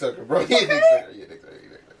 future dick sucker, bro. He a dick sucker. Yeah, dick sucker.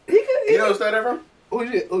 He could. You know what's that from?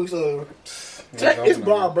 So it's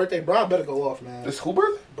Braun birthday. Braun better go off, man. This who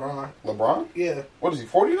birthday? Braun. LeBron? Yeah. What is he,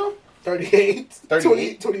 40 now? 38.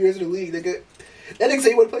 38? 20 years in the league, nigga. That nigga said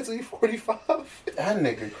he wouldn't play till he's 45. That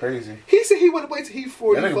nigga crazy. He said he wouldn't play till he's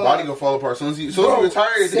 45. That nigga body gonna fall apart. As soon as he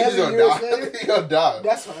retires, he's 7 gonna years die. later? He gonna die.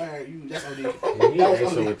 That's alright. That's OD. Yeah, That was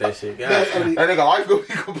answer OD. with that shit. That's God. OD. That nigga life gonna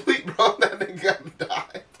be complete, bro. That nigga gotta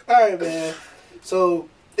die. Alright, man. So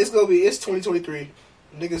it's 2023.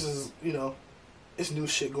 Niggas is, it's new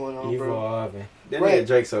shit going on, bro. Evolving. That Right. nigga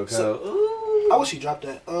Drake so cold. So, I wish he dropped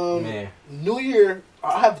that. Man. New Year.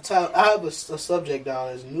 I have a subject down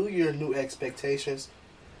as New Year, new expectations,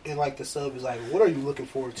 and like the sub is like, what are you looking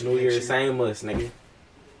forward to? New next Year, year? same us, nigga.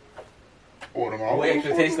 What am I What looking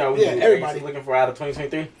expectations for? are we everybody looking for out of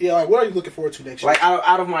 2023? Yeah, like what are you looking forward to next year? Like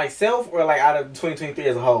out of myself or like out of 2023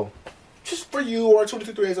 as a whole? Just for you or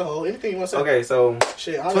 2023 as a whole. Anything you want to say? Okay, so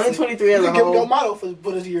Shit, honestly, 2023 as a you can give me whole. your motto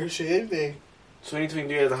for this year. Shit, anything.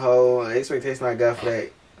 2023 as a whole, the expectation I got for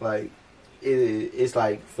that, like, it's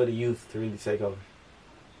like for the youth to really take over.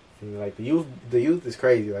 And like the youth is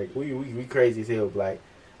crazy. Like we crazy as hell. But like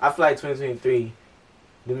I feel like 2023,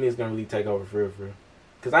 them niggas gonna really take over for real.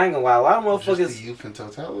 Cause I ain't gonna lie, a lot of motherfuckers. Just the youth in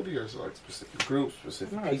totality, or is it like specific groups,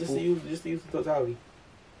 specific people? Just the youth in totality.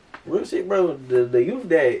 Real shit, bro. The youth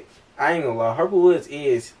that I ain't gonna lie, Harper Woods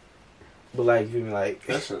is. But like, you feel me, like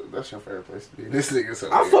that's your favorite place to be. This nigga so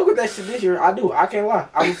I weird. fuck with that shit this year. I do. I can't lie.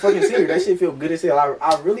 I'm fucking serious. That shit feel good as hell.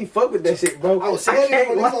 I really fuck with that shit, bro. I was saying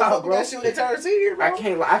can't lie, bro. bro. That shit when they turn senior, bro. I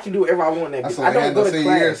can't lie. I can do whatever I want in that That's bitch. I don't go to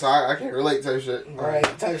class. Year, so I can't relate to that shit.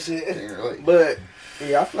 Right, type shit. I can't relate. But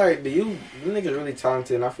yeah, I feel like you niggas really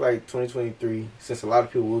talented, and I feel like 2023, since a lot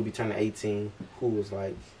of people will be turning 18, who was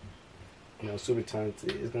like, super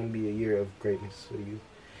talented, it's gonna be a year of greatness for you.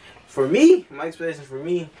 For me, my expectations for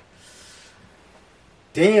me.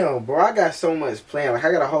 Damn, bro, I got so much planned. Like,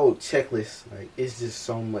 I got a whole checklist. Like, it's just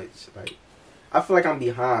so much. Like, I feel like I'm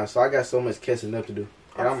behind, so I got so much catching up to do.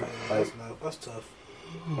 And I'm like, that's tough.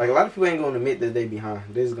 Like, a lot of people ain't gonna admit that they behind.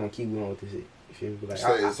 They're just gonna keep going with this shit. You feel me? But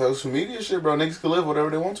like, social media shit, bro. Niggas can live whatever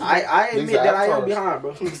they want to. I admit that I am behind,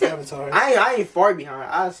 bro. I ain't far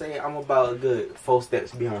behind. I say I'm about a good 4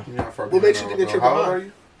 steps behind. You're not far What behind. makes you think that you're How old behind? are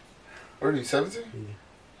you? What are you, 17? Yeah.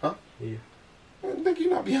 Huh? Yeah. I think you're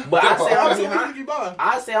not behind. But I say I'm behind. behind.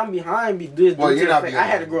 I say I'm behind because Well, you're not I behind.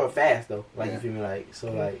 had to grow up fast though. Like Yeah. you feel me? Like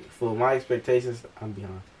so, like for my expectations, I'm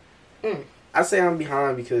behind. Mm. I say I'm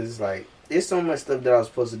behind because like there's so much stuff that I was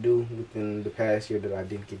supposed to do within the past year that I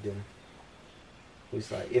didn't get done. It's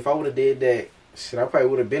like if I would have did that, shit, I probably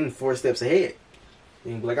would have been 4 steps ahead.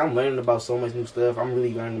 And, like I'm learning about so much new stuff. I'm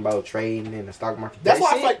really learning about trading and the stock market. That's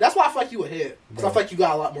why I feel like you ahead. Because I feel like you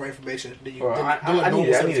got a lot more information than you. Bro, than I need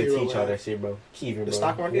to 17-year-old teach y'all that shit, bro. Keep it, bro. The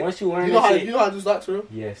stock market. Once you learn you know that shit, you know how to do stocks, bro.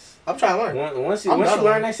 Yes. I'm trying to learn. Once you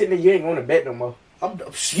learn that shit, then you ain't going to bet no more.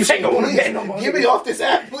 You ain't gonna want to bet no more. Get me off this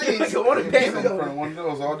app, please. You ain't gonna want to bet in no front more. of one of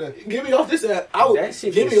those all day. Get me off this app. That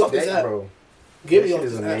shit get me off this app, bro. Get That me off shit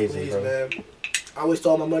this is app, amazing, please, bro. man. I waste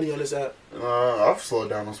all my money on this app. I've slowed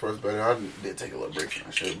down on sports betting. I did take a little break from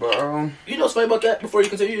that shit, but You know what's funny about that? Before you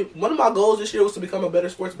continue, one of my goals this year was to become a better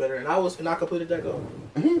sports bettor, and I completed that goal.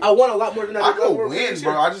 Mhm. I won a lot more than that. I could win,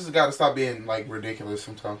 bro. I just gotta stop being like ridiculous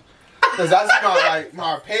sometimes. Cause that's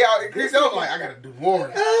my payout increase. I was like, I gotta do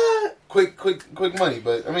more. Quick money.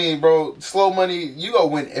 But I mean, bro, slow money. You gonna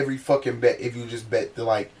win every fucking bet if you just bet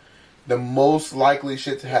the most likely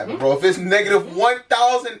shit to happen, bro. If it's negative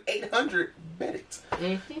 1,800, bet it.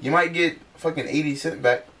 Mm-hmm. You might get fucking 80 cents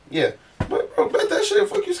back. Yeah. But bro, bet that shit.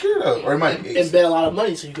 Fuck you scared of, or it might be. And bet a lot of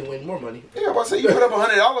money so you can win more money. Yeah, I say you put up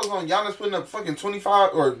 $100 on Giannis putting up fucking 25,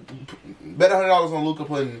 or bet $100 on Luka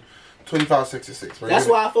putting 25, 66. Bro. That's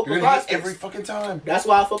why I fuck with prospects every fucking time. That's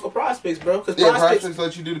why I fuck with prospects, bro. Because prospects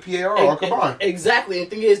let you do the PAR or combine. Exactly. And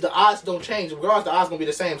the thing is, the odds don't change. Regardless, the odds gonna be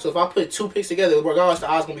the same. So if I put 2 picks together, regardless, the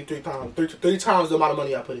odds gonna be 3 times. Three times the amount of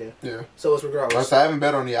money I put in. Yeah. So it's regardless. I haven't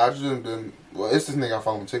bet on it. I just been. Well, it's this nigga I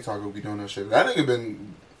follow on TikTok who be doing that shit. That nigga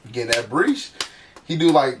been getting that breach. He do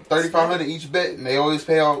like 3,500 each bet, and they always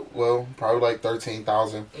pay out. Well, probably like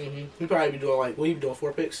 13,000. Mm-hmm. He probably be doing like what he be doing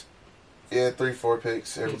 4 picks. Yeah, 3-4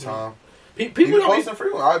 picks every time. People don't posting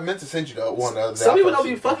free one. I meant to send you the one. Some people don't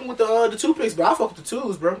be fucking with the 2 picks, but I fuck with the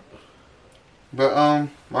 2s, bro. But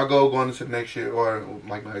my goal going into the next year, or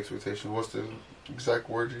like my expectation, what's the exact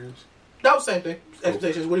word you use? That was the same thing.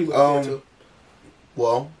 Expectations. What are you looking forward to?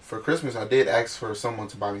 Well, for Christmas, I did ask for someone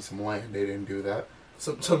to buy me some land. They didn't do that.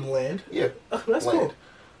 Some land. Yeah, that's land. cool.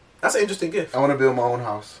 That's an interesting gift. I want to build my own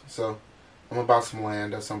house, so I'm gonna buy some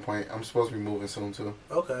land at some point. I'm supposed to be moving soon too.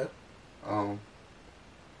 Okay.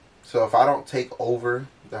 So if I don't take over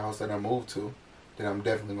the house that I moved to, then I'm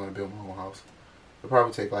definitely going to build my own house. It'll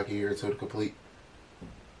probably take like a year or 2 to complete.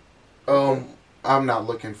 I'm not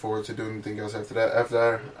looking forward to doing anything else after that.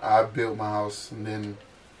 After I build my house, and then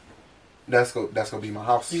that's gonna be my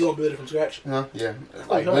house. You gonna build it from scratch? Huh? Yeah,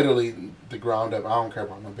 like literally the ground up. I don't care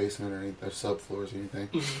about no basement or anything, or subfloors or anything.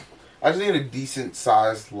 Mm-hmm. I just need a decent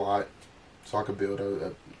sized lot so I could build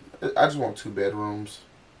I just want 2 bedrooms.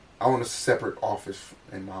 I want a separate office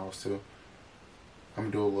in my house too. I'm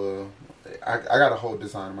gonna do a little. I got a whole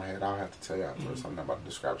design in my head. I'll have to tell you after something about to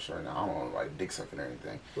describe it right now. I don't want to like dick sucking or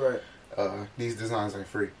anything. Right. These designs ain't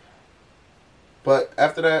free. But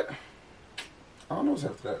after that, I don't know what's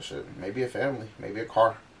after that shit. Maybe a family. Maybe a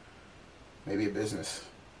car. Maybe a business.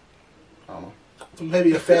 I don't know.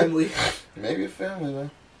 Maybe a family. Maybe a family,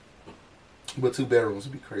 man. But 2 bedrooms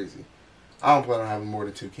would be crazy. I don't plan on having more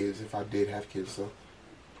than 2 kids if I did have kids, though.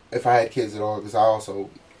 If I had kids at all, because I also,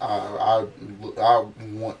 I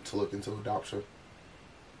want to look into adoption.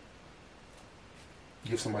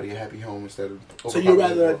 Give somebody a happy home instead of... So you'd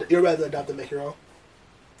rather adopt than make your own?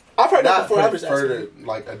 I've heard that before. I prefer to,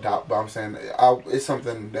 like, adopt, but I'm saying it's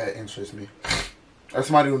something that interests me. As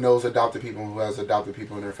somebody who knows adopted people, who has adopted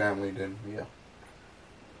people in their family, then, yeah.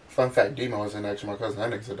 Fun fact, Demo isn't actually my cousin. That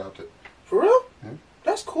nigga's adopted. For real? Hmm?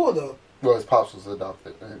 That's cool, though. Well, his pops was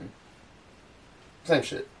adopted. And same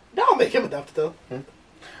shit. That don't make him adopted, though.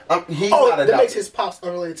 He's not adopted. That makes his pops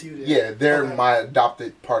unrelated to you, then. Yeah, they're my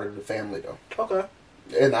adopted part of the family, though. Okay.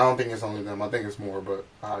 And I don't think it's only them. I think it's more, but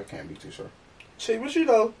I can't be too sure. Shit, but you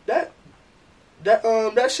know, that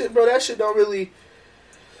shit, bro, that shit don't really...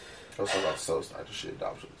 Also about soul type of shit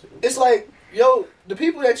adoption, too. It's like, yo, the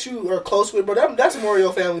people that you are close with, bro, that's more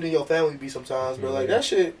your family than your family be sometimes, bro. Like, that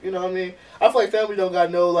shit, you know what I mean? I feel like family don't got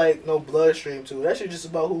no bloodstream to it. That shit just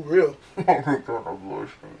about who real.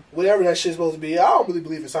 Whatever that shit's supposed to be. I don't really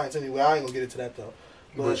believe in science anyway. I ain't gonna get into that, though.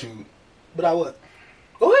 But I what?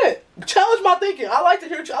 Go ahead. Challenge my thinking. I like to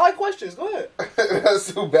hear. I like questions. Go ahead.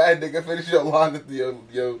 That's too bad, nigga. Finish your line with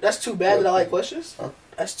yo. That's too bad that I like questions? Huh?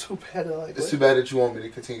 That's too bad that I like questions. It's too bad that you want me to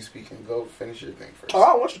continue speaking. Go finish your thing first. Oh, I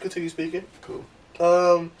don't want you to continue speaking. Cool.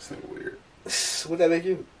 It's weird. What'd that make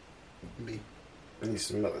you? Me. I need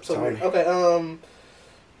some another so time. Okay,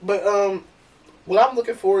 but what I'm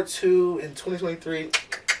looking forward to in 2023...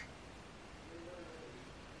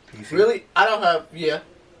 PC. Really? I don't have... Yeah.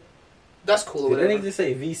 That's cool. Did they just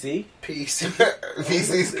say VC? PC.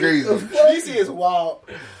 VC's crazy. VC is wild.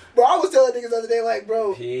 Bro, I was telling niggas the other day, like,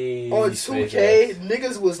 bro, Peace, on 2K,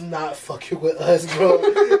 niggas was not fucking with us, bro.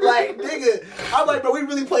 Like, nigga, I'm like, bro, we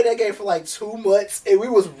really played that game for like 2 months, and we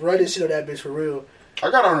was running shit on that bitch for real.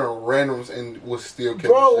 I got on a randoms and was still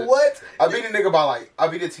killing bro, shit. What? I beat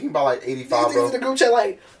the team by like 85, these bro. in the group chat,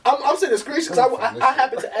 like, I'm sending a screenshot, because I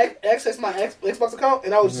happened to access my Xbox account,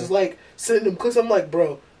 and I was just, like, sending them clips. I'm like,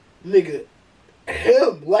 bro, nigga,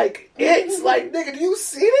 him, like, it's like, nigga, do you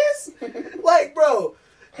see this? Like, bro,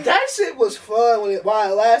 that shit was fun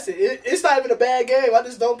while it lasted. It's not even a bad game. I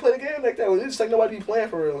just don't play the game like that. It's just like nobody be playing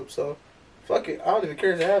for real. So, fuck it. I don't even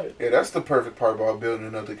care to have it. Yeah, that's the perfect part about building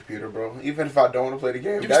another computer, bro. Even if I don't want to play the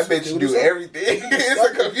game, that bitch do everything. It's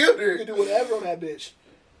a computer. You can do whatever on that bitch.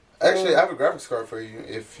 Actually, I have a graphics card for you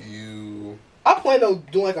if you... I plan on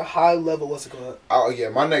doing like a high level, what's it called? Oh, yeah,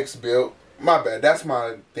 my next build... My bad. That's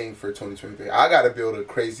my thing for 2023. I gotta build a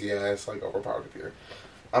crazy ass, like, overpowered computer.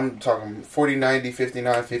 I'm talking 4090,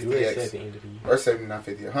 5950X. At the end of the year. Or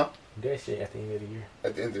 7950, huh? That shit at the end of the year.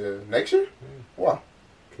 At the end of the next year? Why?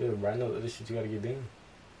 Good, bro. I know this shit you gotta get done.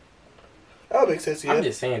 That makes sense, yeah. I'm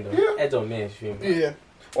just saying, though. Yeah. That don't mean shit. Yeah.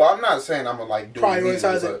 Well, I'm not saying I'm gonna, like, do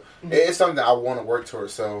prioritize it. But it's something that I want to work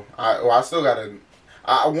towards, so I still gotta...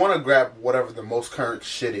 I want to grab whatever the most current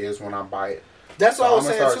shit is when I buy it. That's what I was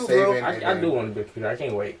saying, too, bro. I do want a big computer. I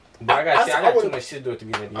can't wait. But I got too much shit to do at the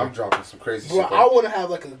beginning of the year. I'm dropping some crazy bro, shit. I want to have,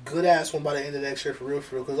 like, a good-ass one by the end of next year, for real.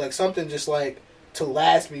 Because, like, something just, like, to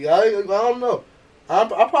last me. I don't know. I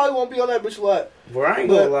probably won't be on that bitch a lot. Bro, I ain't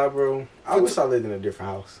gonna lie, bro. I wish I lived in a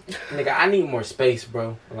different house. Nigga, I need more space,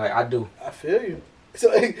 bro. Like, I do. I feel you. So,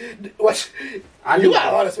 what? You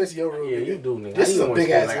got a lot of space in your room. Yeah, nigga. you do, nigga. This is a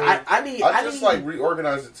big-ass room. I just, like,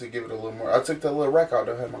 reorganized it to give it a little more. I took the little rack out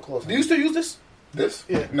that had my clothes. Do you still use this? This?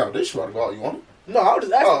 Yeah. No, this you want to go out. You want it? No, I was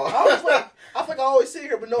just asking. Oh. I feel like I always sit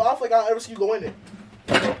here, but no, I feel like I don't ever see you go in there.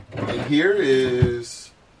 And here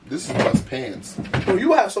is... This is my pants. Bro,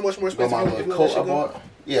 you have so much more space. My little coat I bought.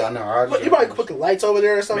 Yeah, I know. You probably put the lights over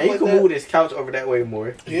there or something. Man, you can move this couch over that way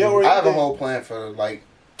more. Yeah, I have a whole plan for, like...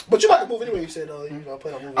 But you about to move anyway, you said, though. You know,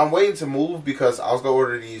 plan on moving. I'm waiting to move because I was going to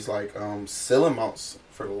order these, like, ceiling mounts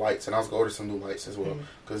for the lights. And I was going to order some new lights as well.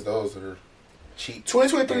 Because those are cheap.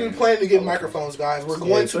 2023, we plan to get microphones, guys. We're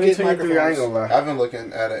going to get microphones. I ain't gonna lie. I've been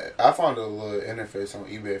looking at it. I found a little interface on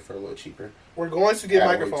eBay for a little cheaper. We're going to get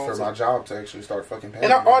microphones. For my job to actually start fucking paying.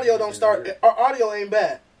 And our audio don't start... Our audio ain't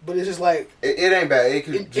bad. But it's just like... It ain't bad. It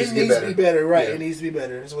could just get better. It needs to be better, right. Yeah. It needs to be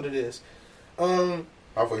better. That's what it is. My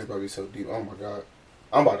voice about to be so deep. Oh, my God.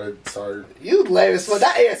 I'm about to start... You lame as fuck.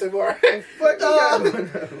 That ASMR. What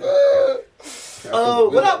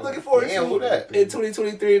I'm looking forward to in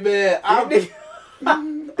 2023, man. I'm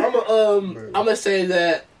gonna say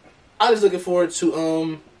that I'm just looking forward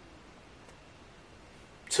to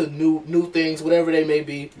new things, whatever they may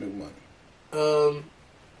be. New money.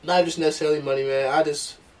 Not just necessarily money, man. I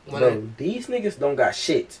just bro, these niggas don't got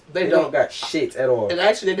shit. They don't got shit at all. And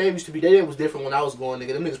actually, their name used to be. Their name was different when I was going,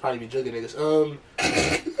 nigga. Them niggas probably be jugging niggas.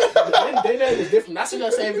 Their name was different. I seen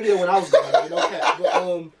that same video when I was going. You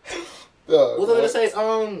know, but What was I gonna say?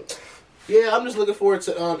 Yeah, I'm just looking forward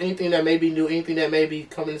to anything that may be new, anything that may be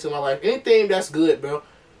coming into my life, anything that's good, bro.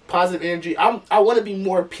 Positive energy. I want to be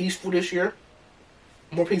more peaceful this year,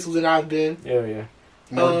 more peaceful than I've been. Yeah.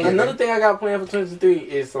 Another thing I got planned for 2023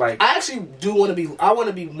 is like I actually do want to be. I want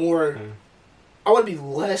to be more. I want to be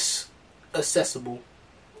less accessible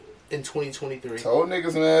in 2023. Told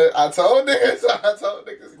niggas, man. I told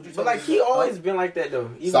niggas. But like he always been like that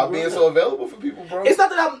though. Stop being so available for people, bro. It's not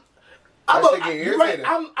that you're right.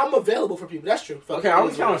 I'm available for people. That's true. Okay, are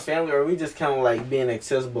we counting family, or are we just kind of like being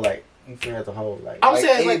accessible, like you feel as a whole? Like I'm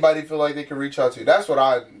saying, anybody feel like they can reach out to you. That's what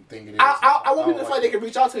I think it is. I want people to feel like they can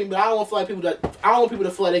reach out to me, but I don't want people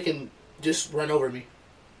to feel like they can just run over me.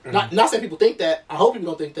 Mm-hmm. Not saying people think that. I hope people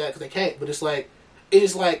don't think that because they can't. But it's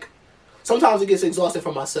like sometimes it gets exhausting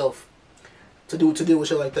for myself to deal with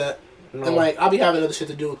shit like that, and like I'll be having other shit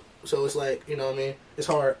to do. So it's like, you know what I mean? It's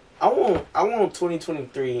hard. I want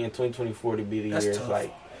 2023 and 2024 to be the years tough.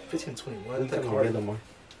 like 15, 21. We come together more.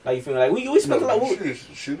 Like you feel like we spent a lot.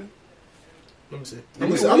 Shooting. Let me see. Go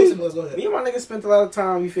ahead. Me and my niggas spent a lot of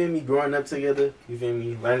time. You feel me? Growing up together. You feel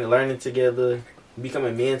me? Learning together.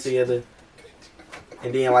 Becoming men together.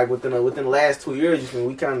 And then like within the last 2 years, you feel me?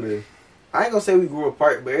 We kind of. I ain't gonna say we grew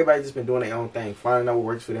apart, but everybody just been doing their own thing, finding out what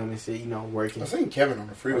works for them and shit, working. I seen Kevin on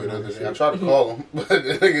the freeway the other day. I tried to call him, but the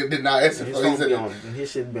nigga did not answer. His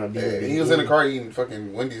shit be on DVD. He was in the car eating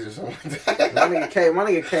fucking Wendy's or something like that. My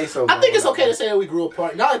nigga K. So I think it's okay to say that we grew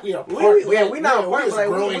apart. Not like we are apart. We not apart. Like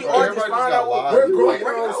we all just found out we're growing in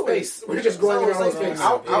our own space. We're just growing in our own space.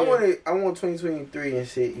 I want 2023 and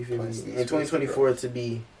shit. You feel me? And 2024 to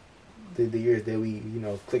be the years that we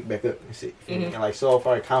click back up and shit, and like show off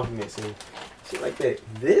our compliments and shit like that.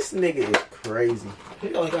 This nigga is crazy.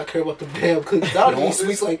 You know, like I care about the damn cookies. I don't eat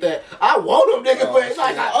sweets like that. I want them, nigga, but it's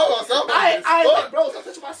like I ain't like, bro, don't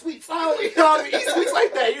touch my sweets. I don't eat sweets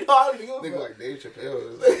like that. You know how I do. Nigga like Dave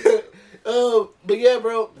Chappelle. But yeah,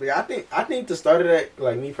 bro. But yeah, I think the start of that,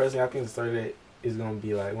 like me personally, I think the start of that is gonna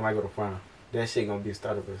be like when I go to prom. That shit gonna be a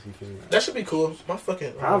start of us. You feel me? That should be cool. My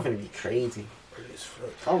fucking prom finna be crazy.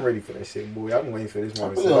 I'm ready for that shit, boy. I've been waiting for this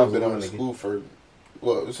moment. I've been on school for,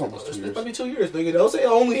 well, it's almost 2 years. It's probably 2 years, nigga. Don't say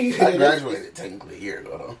only. I graduated technically a year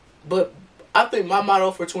ago, though. But I think my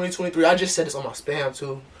motto for 2023, I just said this on my spam,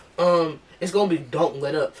 too. It's gonna be don't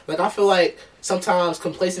let up. Like, I feel like sometimes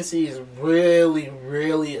complacency is really,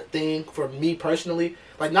 really a thing for me personally.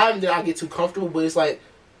 Like, not even that I get too comfortable, but it's like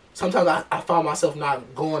sometimes I find myself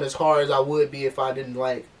not going as hard as I would be if I didn't,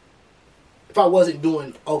 like, if I wasn't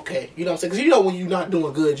doing okay. You know what I'm saying? Because when you're not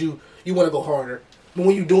doing good, you want to go harder. But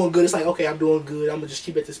when you're doing good, it's like, okay, I'm doing good. I'm going to just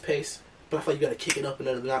keep at this pace. But I feel like you got to kick it up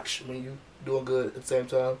another notch when you doing good at the same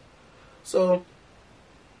time. So,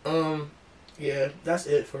 yeah, that's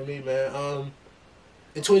it for me, man.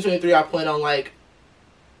 In 2023, I plan on, like,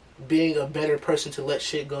 being a better person to let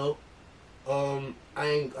shit go. I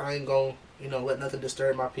ain't going to, let nothing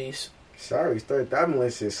disturb my peace. Sorry, start that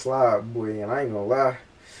let shit slide, boy, and I ain't gonna lie.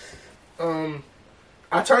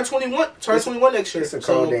 I turned 21. Turn 21 next year. It's a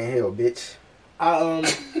cold day in hell, bitch. I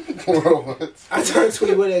turned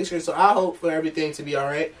 21 next year, so I hope for everything to be all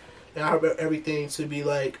right, and I hope everything to be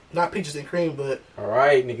like not peaches and cream, but all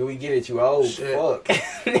right, nigga. We get it. You old fuck,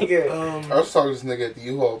 nigga. I was talking to this nigga at the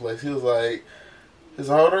U-Haul place. He was like,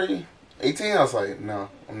 "How old are you? 18?" I was like, "No,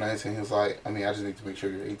 I'm 19." He was like, "I just need to make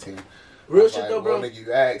sure you're 18." Real shit though, bro. Well, nigga,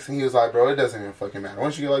 you asked, and he was like, "Bro, it doesn't even fucking matter.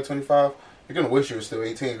 Once you get like 25." You're gonna wish you were still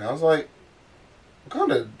 18. And I was like, what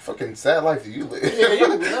kind of fucking sad life do you live? Yeah, I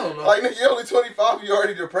don't know. Like, nigga, you're only 25, you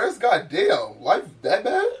already depressed? God damn, life that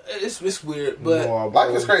bad? It's weird, but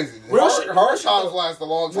life is crazy. Hard times last a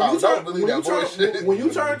long time. Don't believe that bullshit. When you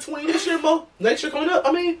turn 20 this year, bro, next year coming up,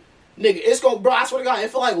 nigga, it's gonna, bro, I swear to God, I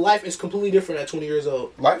feel like life is completely different at 20 years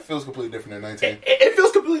old. Life feels completely different at 19. It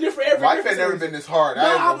feels completely different Life had never been this hard. No,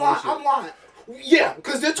 I'm lying. Yeah,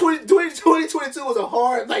 because 2022 was a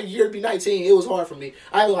hard year to be 19. It was hard for me.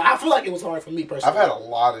 I feel like it was hard for me personally. I've had a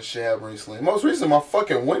lot of shit happen recently. Most recently, my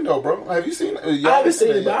fucking window, bro. Have you seen it? I haven't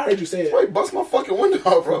seen it, but I heard you say it. Wait, bust my fucking window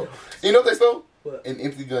out, bro. You know what they stole? What? An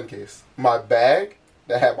empty gun case. My bag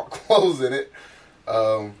that had my clothes in it,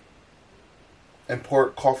 and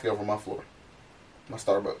poured coffee over my floor. My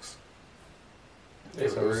Starbucks.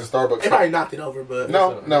 It was a Starbucks. They probably knocked it over, but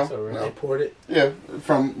no. They poured it. Yeah,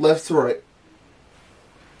 from left to right.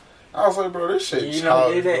 I was like, bro, this shit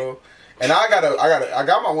childish, bro. And I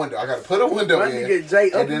got my window. I gotta put a window in, and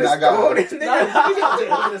then I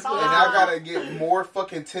gotta get more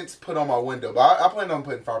fucking tints put on my window. But I plan on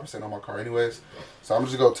putting 5% on my car anyways, so I'm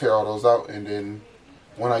just gonna tear all those out, and then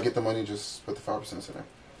when I get the money, just put the 5% in there.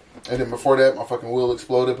 And then before that, my fucking wheel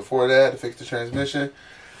exploded. Before that, to fix the transmission.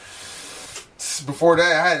 Before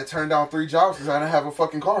that, I had to turn down 3 jobs because I didn't have a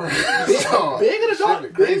fucking car. Being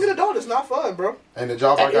an adult is not fun, bro. And the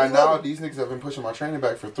job I got now, these niggas have been pushing my training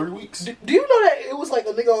back for 3 weeks. Do you know that it was like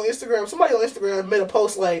a nigga on Instagram? Somebody on Instagram made a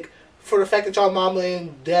post like, for the fact that y'all mama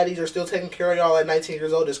and daddies are still taking care of y'all at 19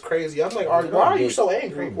 years old is crazy. I'm like, why are you so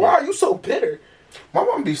angry? Why are you so bitter? My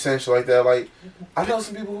mom be saying shit like that. Like, I know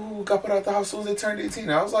some people who got put out the house as soon as they turned 18.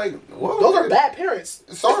 I was like, whoa. Those are bad parents.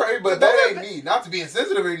 Sorry, but that ain't me. Not to be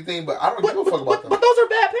insensitive or anything, but I don't give a fuck about them. But those are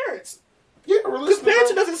bad parents. Yeah, because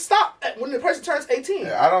parenting doesn't stop when the person turns 18.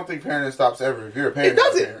 Yeah, I don't think parenting stops ever. If you're a parent, it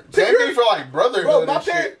doesn't. Same thing for like brotherhood. Bro,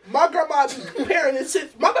 my grandma parenting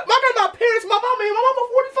shit. My grandma parents my mama and my mama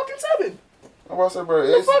 40-fucking-7. I'm about to say, bro,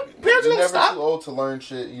 parents you're don't never stop. too old to learn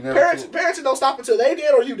shit. You never parents don't stop until they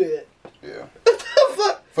dead or you dead. Yeah.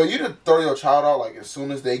 Fuck. For you to throw your child out like as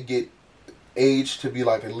soon as they get age to be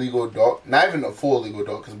like a legal adult, not even a full legal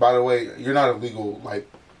adult, because by the way, you're not a legal like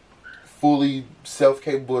fully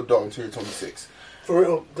self-capable adult until you're 26. For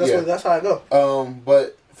real, that's how I go.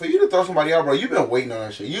 But for you to throw somebody out, bro, you've been waiting on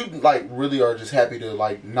that shit. You like really are just happy to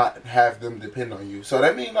like not have them depend on you. So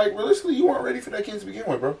that means like realistically, you weren't ready for that kid to begin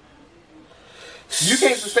with, bro. You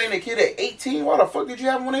can't sustain a kid at 18. Why the fuck did you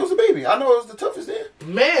have him when he was a baby? I know it was the toughest then.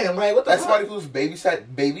 Man, like what the fuck? That's somebody who's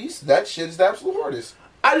babysat babies. That shit is the absolute hardest.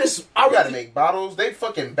 I gotta make bottles. They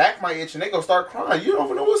fucking back my itch and they gonna start crying. You don't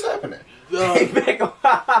even know what's happening.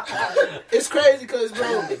 It's crazy because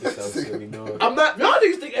bro, I'm not. Y'all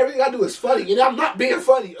niggas think everything I do is funny, and I'm not being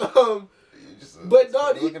funny. But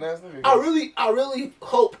dog, I really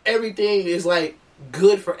hope everything is like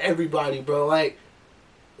good for everybody, bro. Like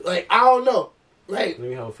I don't know. Like, let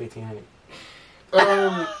me hold 1,500.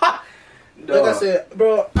 Like I said,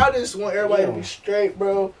 bro, I just want everybody to be straight,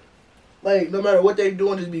 bro. Like, no matter what they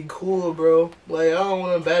doing, just be cool, bro. Like, I don't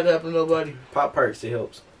want nothing bad to happen to nobody. Pop perks, it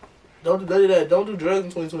helps. Don't do that. Don't do drugs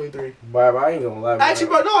in 2023. But I ain't gonna lie. Actually,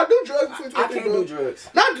 bro, no, I do drugs in 2023. I can't do drugs.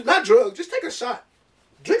 Not drugs. Just take a shot.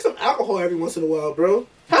 Drink some alcohol every once in a while, bro.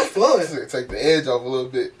 Have fun. Take the edge off a little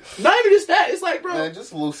bit. Not even just that. It's like, bro. Man,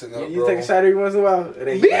 just loosen up, you bro. take a shot every once in a while. It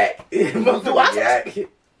ain't yak. If my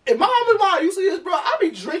mom and mom used to this, bro, I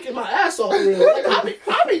be drinking my ass off. Real. Like,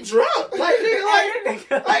 I be drunk. Like, nigga,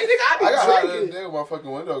 I be I got out of drinking. the day with my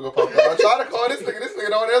fucking window go pop up. I try to call this nigga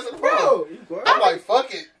don't answer the phone. Bro, I'm like,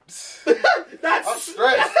 fuck it. I'm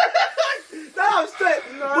stressed. I'm stressed.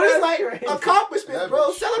 But it's like accomplishments,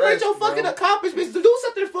 bro. Celebrate your fucking accomplishments. Do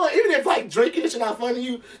something fun. Even if like drinking is not fun to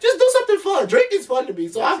you, just do something fun. Drinking's fun to me.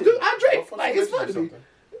 So I drink. Like it's fun to me.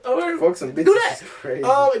 Or fuck some bitches. Do that. Crazy.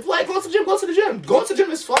 If like go to the gym, go to the gym. Going to the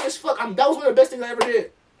gym is fun as fuck. That was one of the best things I ever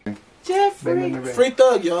did. Jeffrey. Free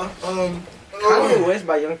Thug, y'all. Kanye West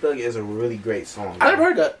by Young Thug is a really great song. I never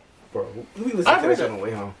heard that. Bro, we listened to that on the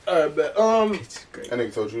way home. Alright, but it's great. That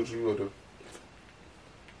nigga told you what you would do.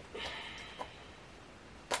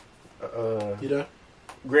 You know?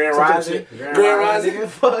 Grand Rising.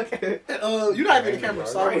 Fuck. You're not even in the camera.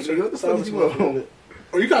 Sorry, what the fuck you want?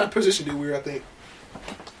 Or you got a position to weird, I think.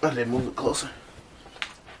 I didn't move it closer.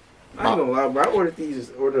 I ain't gonna lie, bro. I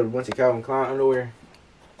ordered a bunch of Calvin Klein underwear.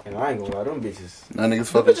 And I ain't gonna lie, them bitches. That niggas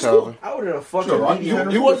fucking Calvin. I ordered a fucking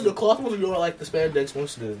You ordered the cloth ones or you ordered like the spandex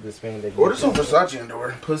ones? The spandex. Order some Versace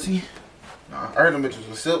underwear, pussy. Nah, I heard them bitches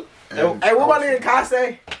was silk. Hey, what about nigga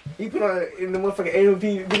Kase? He put on in the motherfucking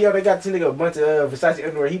AMP video. They got this nigga a bunch of Versace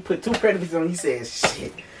underwear. He put 2 credit pieces on. He said,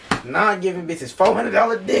 "Shit, nah, I'm giving bitches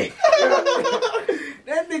 $400 dick."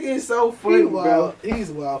 That nigga is so funny, bro. He's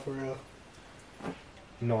wild for real.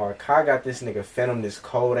 You know, Kai got this nigga Phantom this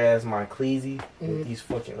cold ass Moncleezy with these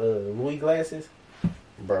fucking Louis glasses,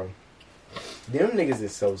 bro. Them niggas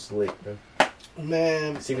is so slick, bro.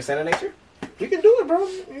 Man, Secret Santa next year? We can do it, bro.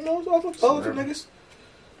 You know, it's all for niggas.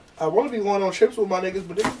 I want to be going on trips with my niggas,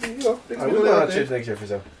 but niggas, you know, we going on trips next year for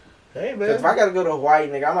sure. Hey, man. If I gotta go to Hawaii,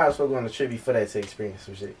 nigga, I might as well go on a trip before that to experience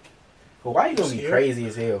some shit. Hawaii gonna be crazy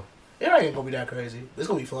as hell. It ain't gonna be that crazy. It's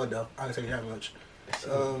gonna be fun though. I can tell you that much.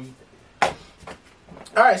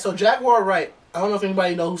 All right, so Jaguar Wright. I don't know if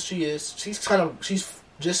anybody knows who she is. She's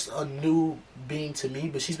just a new being to me,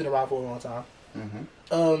 but she's been around for a long time.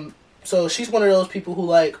 Mm-hmm. So she's one of those people who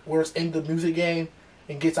like works in the music game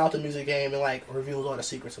and gets out the music game and like reveals all the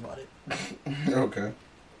secrets about it. Okay.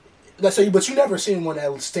 Let's say, but you never seen one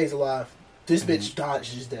that stays alive. This bitch died.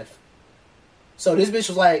 She's deaf. So this bitch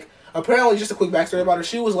was like, apparently, just a quick backstory about her.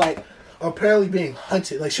 She was like, apparently being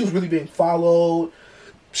hunted. Like she was really being followed.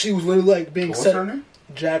 She was literally like being What's set. her name?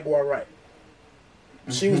 Jaguar Wright.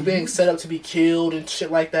 She was being set up to be killed and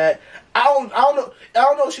shit like that. I don't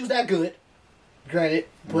know if she was that good. Granted,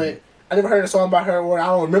 but I never heard a song by her, or I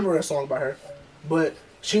don't remember a song by her. But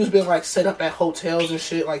she was being like set up at hotels and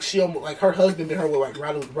shit. Like she, like her husband been her with like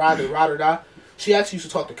ride or die. She actually used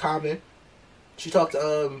to talk to Common. She talked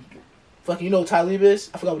to fucking, you know who Talib is?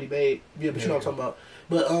 I forgot what he made. Yeah, but you know what I'm talking about.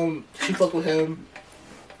 But she fucked with him.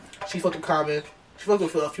 She fucked with Common. She fucked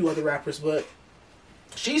with a few other rappers, but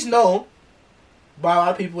she's known by a lot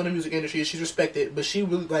of people in the music industry. She's respected, but she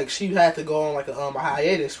really she had to go on a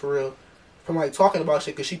hiatus for real from talking about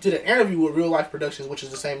shit because she did an interview with Real Life Productions, which is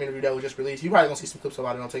the same interview that was just released. You probably gonna see some clips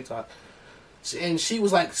about it on TikTok. And she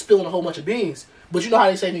was spilling a whole bunch of beans. But you know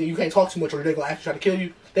how they say, nigga, you can't talk too much or they're gonna actually try to kill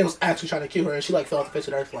you. They was actually trying to kill her, and she fell off the face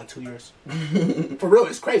of the earth for 2 years. For real,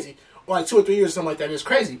 it's crazy. Or 2 or 3 years or something like that. It's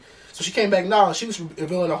crazy. So she came back now and she was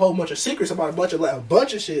revealing a whole bunch of secrets about a bunch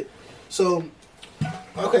of shit. So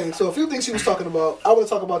okay, so a few things she was talking about. I want to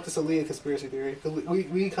talk about this Aaliyah conspiracy theory because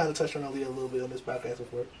we kind of touched on Aaliyah a little bit on this podcast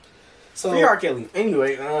before. So free R. Kelly.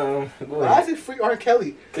 Anyway, why is it free R.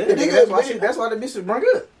 Kelly? That's why the bitch was brung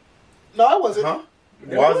up. No, I wasn't. Huh?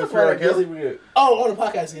 Why is it free R. Kelly? Oh, on the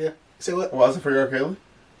podcast, yeah. Say what? Why is it free R. Kelly?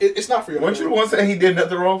 It's not free R. Weren't you the one saying he did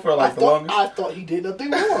nothing wrong for the longest? I thought he did nothing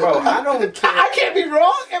wrong. Bro, I don't care. I can't be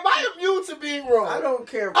wrong. Am I immune to being wrong? I don't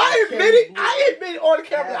care. I admit it on the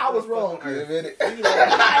camera that I was wrong. I admit it.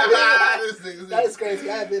 That is crazy.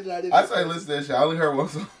 I admit it. I didn't. I started listening to that shit. I only heard one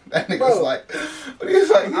song. That nigga was like,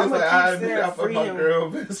 I admit I fucked my girl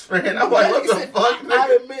best friend. I'm like, what the fuck?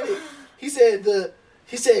 I admit it.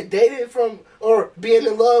 He said dating from or being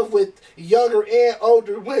in love with younger and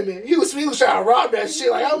older women. He was trying to rob that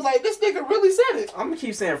shit. I was like, this nigga really said it. I'm gonna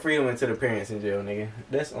keep saying freedom until the parents in jail, nigga.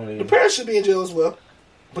 That's only the parents should be in jail as well,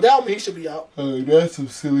 but that don't mean he should be out. That's some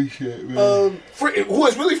silly shit, man. Who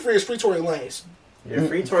is really free is Free Tory Lanez. Yeah,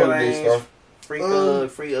 Free Tory Lanez. Free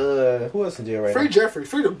who else in jail right now? Free Jeffrey.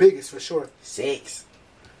 Free the biggest for sure. 6.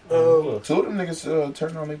 Two of them niggas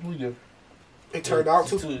turned on their plea deal. It turned out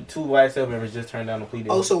two YSL members just turned down the plea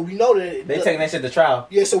deal. Oh, so we know that they taking that shit to trial.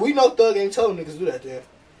 Yeah, so we know Thug ain't telling niggas to do that. Then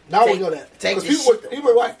now we know that because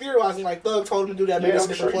people were theorizing Thug told him to do that. Maybe that's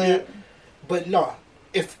the plan. But no,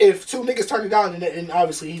 if 2 niggas turned it down, then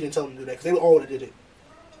obviously he didn't tell them to do that because they all would have did it.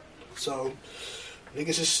 So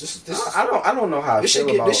niggas just I don't know how this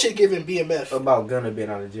shit giving BMF about Gunna being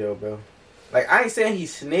out of jail, bro. I ain't saying he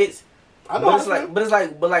snitched. I know, but it's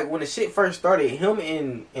when the shit first started, him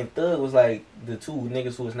and Thug was the 2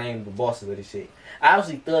 niggas who was named the bosses of this shit.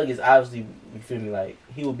 Obviously, Thug is you feel me,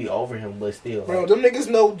 he would be over him, but still. Bro, them niggas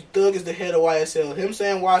know Thug is the head of YSL. Him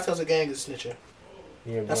saying YSL's a gang is snitching.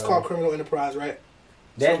 Yeah, that's called criminal enterprise, right?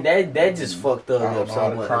 That just fucked Thug up so much.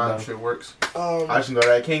 How the crime shit works. I just know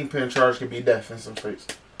that Kingpin charge could be death in some states.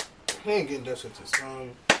 He ain't getting death sentence.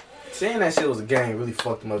 Saying that shit was a game really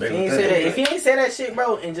fucked him up. If he ain't said that shit,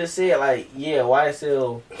 bro, and just said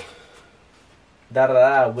YSL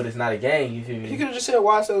but it's not a gang, you feel me? He could have just said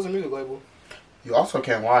YSL is a music label. You also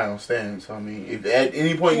can't lie on stand. So I mean, if at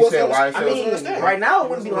any point you said YSL, right now it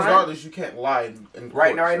wouldn't be lying. Regardless, you can't lie.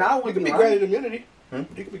 Right now it wouldn't be granted immunity. You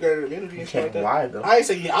could be granted immunity. You can't lie though. I ain't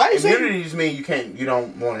saying immunity just mean you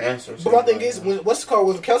don't want to answer. But my thing is, what's the call?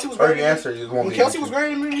 When Kelsey was granted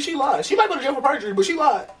immunity, she lied. She might go to jail for perjury, but she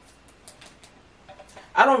lied.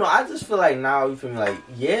 I don't know. I just feel now, you feel me?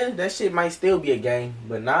 That shit might still be a game,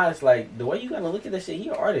 but now it's the way you gotta look at that shit. He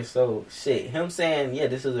an artist, so shit. Him saying,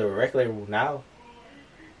 this is a record label now.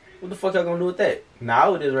 What the fuck y'all gonna do with that?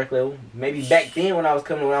 Now it is record label. Maybe back then when I was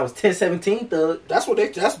 1017 Thug. That's what they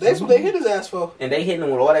hit his ass for. And they hitting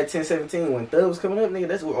him with all that 1017 when Thug was coming up, nigga.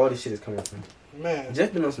 That's where all this shit is coming from. Man,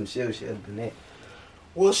 just been on some shit other than that.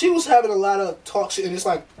 Well, she was having a lot of talk shit, and it's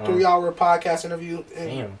 3-hour podcast interview. And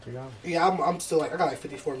damn, 3 hours. Yeah, I'm still I got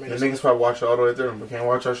 54 minutes. The niggas probably watch it all the way through, but can't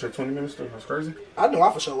watch our shit 20 minutes through. That's crazy. I know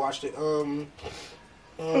I for sure watched it.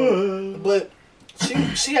 But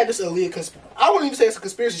she had this Aaliyah conspiracy. I wouldn't even say it's a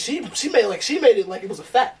conspiracy. She made it like it was a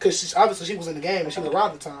fact because obviously she was in the game and she was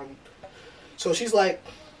around the time. So she's around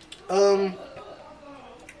the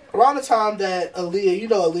time that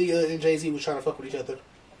Aaliyah and Jay-Z was trying to fuck with each other.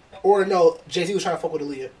 Or no, Jay-Z was trying to fuck with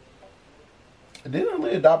Aaliyah. Didn't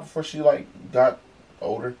Aaliyah die before she got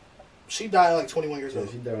older? She died 21 years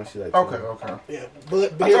old. She died when she okay. Yeah,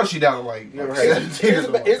 but I thought she died here's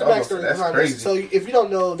the backstory. That's crazy. So if you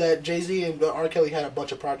don't know that Jay-Z and R. Kelly had a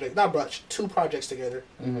bunch of projects, not bunch, 2 projects together.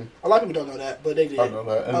 Mm-hmm. A lot of people don't know that, but they did. I know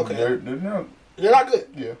that. And okay, they're not good.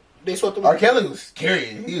 Yeah, they swept them. R. Kelly was scary.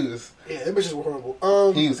 He was. Yeah, them bitches were horrible.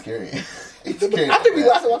 He was scary. I think we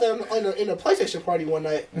laughed about that in a PlayStation party one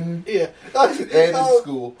night. Mm-hmm. Yeah, and in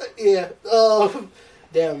school. Yeah.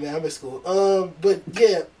 Damn man, I'm in school. But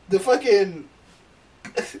yeah, the fucking.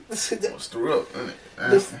 Threw up.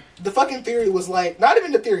 The fucking theory was not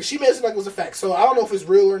even the theory. She made it seem like it was a fact. So I don't know if it's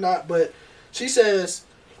real or not, but she says.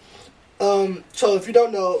 So if you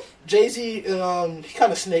don't know, Jay-Z, he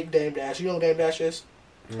kind of snaked Dame Dash. You know who Dame Dash is?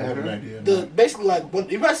 I have an idea. Basically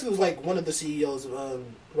he basically was like one of the CEOs of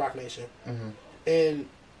Rock Nation, and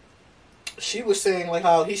she was saying like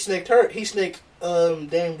how he snaked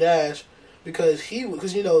Dame Dash because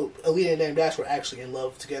Aaliyah and Dame Dash were actually in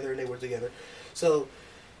love together and they were together. So,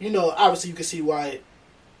 obviously you can see why.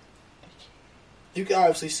 You can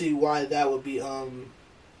obviously see why that would be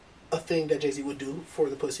a thing that Jay-Z would do for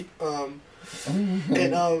the pussy. And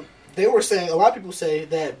they were saying, a lot of people say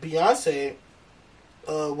that Beyonce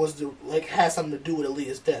had something to do with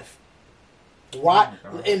Aaliyah's death. Why?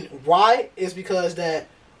 And why is because that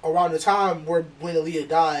around the time when Aaliyah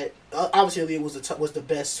died, obviously Aaliyah was the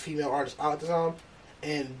best female artist out at the time,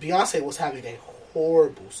 and Beyonce was having a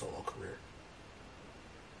horrible solo career.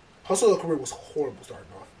 Her solo career was horrible starting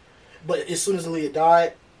off. But as soon as Aaliyah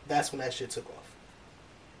died, that's when that shit took off.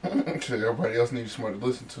 Everybody else needed somebody to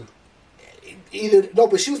listen to.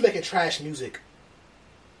 But she was making trash music.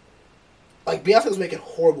 Like, Beyonce was making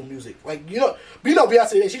horrible music. Like,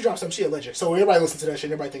 Beyonce, she dropped something, she a legend. So everybody listens to that shit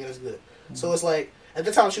and everybody thinking it's good. So it's like, at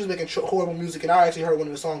the time she was making horrible music, and I actually heard one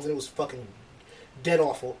of the songs and it was fucking dead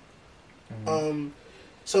awful.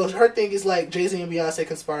 So her thing is like, Jay-Z and Beyonce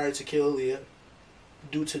conspired to kill Aaliyah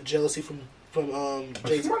due to jealousy from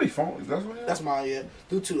Jay-Z. Somebody's phone. That's mine, yeah.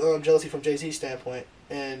 Due to jealousy from Jay-Z's standpoint,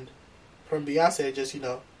 and from Beyonce just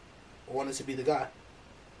wanted to be the guy.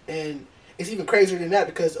 And it's even crazier than that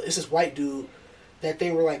because it's this white dude that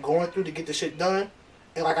they were like going through to get the shit done,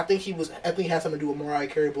 and like I think he had something to do with Mariah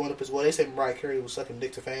Carey blowing up as well. They said Mariah Carey was sucking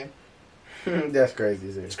dick to fame. That's crazy.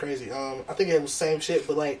 Isn't it? It's crazy. I think it was the same shit,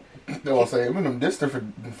 but like they all say Eminem dissed her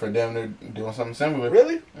for damn near doing something similar.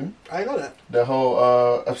 Really? Mm-hmm. I didn't know that. The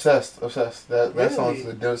whole obsessed. That really? Song's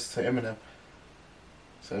the diss to Eminem.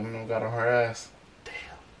 So Eminem got on her ass.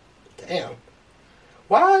 Damn.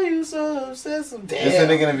 Why are you so obsessed? Damn. It's a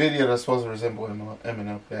nigga in a video that's supposed to resemble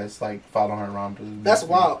Eminem. That's like following her around. That's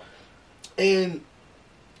wild. And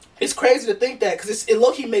it's crazy to think that because it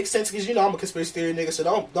low key makes sense because I'm a conspiracy theory nigga, so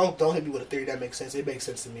don't hit me with a theory that makes sense. It makes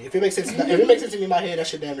sense to me. If it makes sense to me in my head, that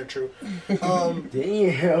shit damn near true.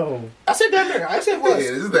 Damn. I said damn near. I said it was.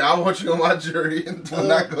 Yeah, this is I want you on my jury and do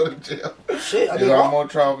not go to jail. Shit, I mean, I'm on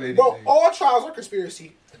trial for anything. Bro, all trials are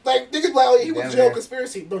conspiracy. Like niggas like, oh, he was jail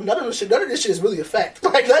conspiracy, bro. None of this shit is really a fact.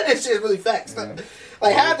 Like none of this shit is really facts. Yeah.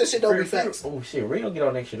 Like half this shit don't be facts. Oh shit, Ray don't get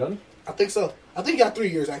out next year, don't he? I think so. I think he got 3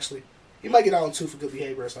 years actually. He might get out on 2 for good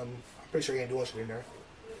behavior or something. I'm pretty sure he ain't doing shit in there.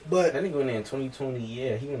 But that nigga went in 2020.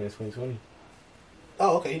 Yeah, he went in 2020.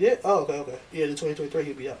 Oh, okay, he did. Oh, okay. Yeah, the 2023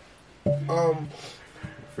 he'll be out.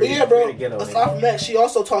 But yeah, bro. Aside from that, she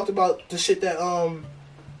also talked about the shit that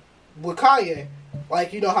with Kanye,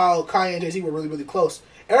 like how Kanye and Jay-Z were really really close.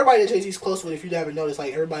 Everybody that Jay-Z's close with, if you haven't noticed,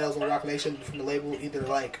 like everybody else on Rock Nation from the label either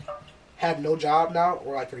like have no job now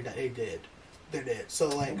or like they're dead. They're dead. So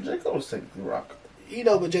like J. Cole was technically Rock.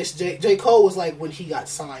 But J. Cole was like when he got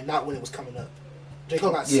signed, not when it was coming up. J.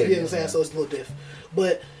 Cole got signed, you know what I'm saying? So it's a little diff.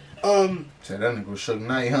 But said that nigga was Suge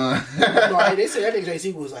Knight, huh? No, they said that nigga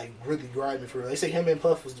Jay-Z was like really grimy for real. They say him and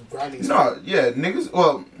Puff was grimy. No, yeah, niggas.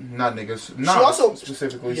 Well, not niggas. Nas also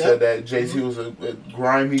specifically said that Jay-Z was a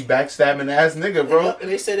grimy, backstabbing ass nigga, bro. And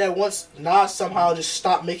they said that once Nas somehow just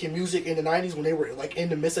stopped making music in the '90s when they were like in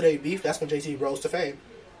the midst of their beef, that's when Jay-Z rose to fame.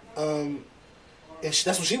 And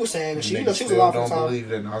that's what she was saying. And she, she was alive for the time. Don't believe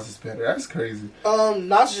that Nas is better. That's crazy.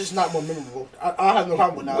 Nas is just not more memorable. I have no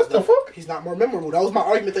problem with Nas. What the fuck? He's not more memorable. That was my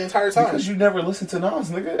argument the entire time. Because you never listened to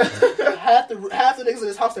Nas, nigga. half the niggas in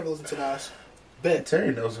this house never listen to Nas. Bet.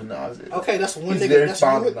 Terry knows who Nas is. Okay, that's one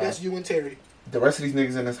nigga. That's you and Terry. The rest of these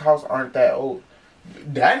niggas in this house aren't that old.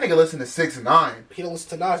 That nigga listen to 6 9 He don't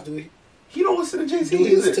listen to Nas, do he? He don't listen to Jay-Z. Do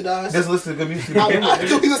he listen to Nas? Just listen to good music. I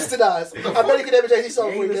do he listen to Nas. I bet he could have a Jay-Z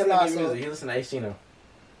song before he did Nas song. He listen to H.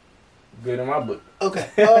 Good in my book. Okay.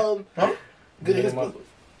 Huh? Good in his book.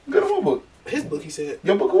 Good in my book. His book, he said.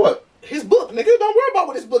 Your book of what? His book, nigga. Don't worry about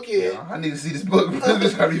what his book is. Yeah, I need to see this book.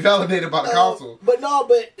 It's gotta be validated by the council. But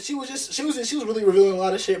she was really revealing a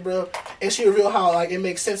lot of shit, bro. And she revealed how like it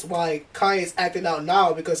makes sense why Kanye's acting out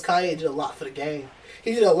now because Kanye did a lot for the game.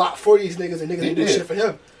 He did a lot for these niggas and niggas didn't do shit for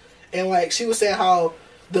him. And like she was saying how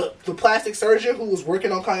the plastic surgeon who was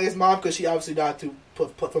working on Kanye's mom because she obviously died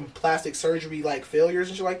from plastic surgery like failures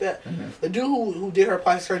and shit like that. Mm-hmm. The dude who did her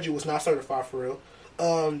plastic surgery was not certified for real.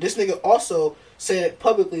 This nigga also said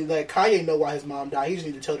publicly that Kanye know why his mom died. He just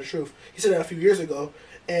need to tell the truth. He said that a few years ago,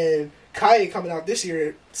 and Kanye coming out this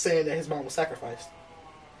year saying that his mom was sacrificed.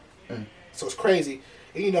 So it's crazy.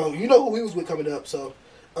 And, you know who he was with coming up. So,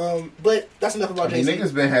 but that's enough about Jay-Z.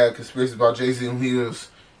 Niggas been had conspiracies about Jay-Z when he was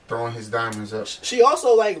throwing his diamonds up. She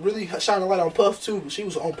also like really shined a light on Puff too. She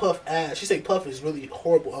was on Puff ass. She said Puff is really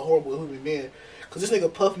horrible, a horrible human being. Cause this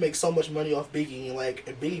nigga Puff makes so much money off Biggie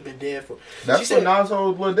and Biggie been dead for. That's what Nas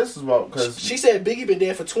told what this is about. Cause she said Biggie been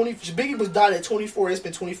dead for 20. Biggie was died at 24. It's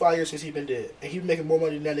been 25 years since he been dead, and he been making more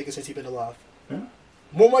money than that nigga since he been alive.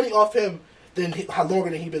 More money off him than how longer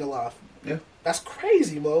than he been alive. Yeah, that's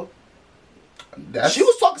crazy, Mo. She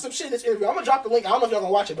was talking some shit in this interview. I'm gonna drop the link. I don't know if y'all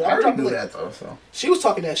gonna watch it, but I'm gonna drop the link. That though, so. She was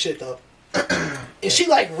talking that shit though. And she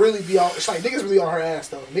like really be on. It's like niggas really on her ass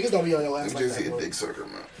though. Niggas don't be on your ass like that. Just a dick sucker,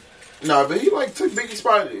 man. Nah, but he like took Biggie's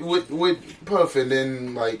spot with Puff, and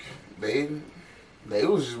then like they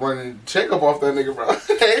was just running check up off that nigga, bro.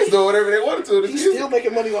 They was doing whatever they wanted to. He's still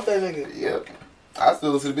making money off that nigga. Yep. I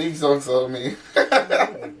still listen to Biggie songs, so I mean.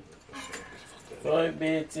 Fuck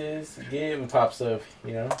bitches, getting pop stuff,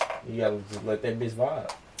 you know. You gotta just let that bitch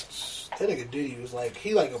vibe. That nigga Diddy was like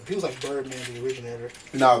he was like Birdman, the originator.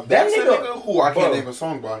 No, that's the nigga who I can't name a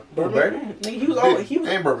song by. Birdman? He was always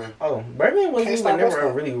and Birdman. Oh, Birdman was never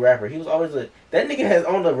a really rapper. He was always that nigga has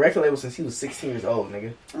owned a record label since he was 16 years old,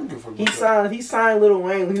 nigga. He signed Lil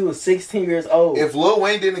Wayne when he was 16 years old. If Lil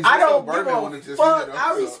Wayne didn't exist, Birdman wouldn't exist.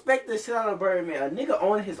 I respect the shit out of Birdman. A nigga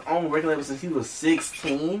owned his own record label since he was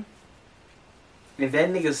 16. And that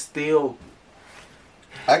nigga still...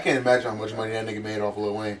 I can't imagine how much money that nigga made off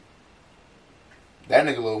Lil Wayne. That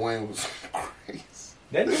nigga Lil Wayne was crazy.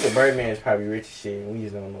 That nigga Birdman is probably rich as shit, and we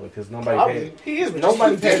just don't know it because nobody paid. He is rich.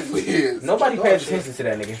 Nobody paid attention to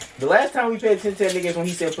that nigga. The last time we paid attention to that nigga is when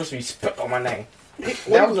he said "put some respect on my name."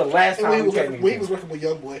 That was the last time we paid attention. When he was working with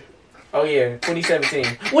YoungBoy. Oh yeah,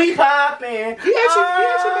 2017. We poppin'. He actually made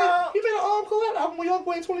an collab album with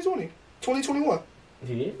YoungBoy in 2021.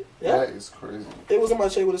 He did? Yeah. That is crazy. It was in my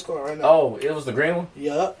shade with his car right now. Oh, it was the green one?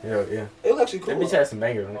 Yeah. Yeah. It was actually cool. That bitch had some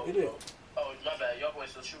bangers on it. It did. Oh, my bad. Y'all boys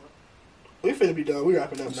still shooting? We finna be done. We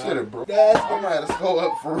wrapping up now. Shit, bro. I'm gonna have to go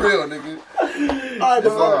up for real, nigga. Alright,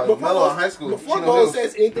 bro. Mellow in high school. Before Bo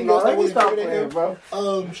says anything else that was stop important to him, bro.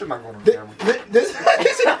 Shit not going on camera. This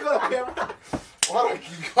is not going on camera. Hold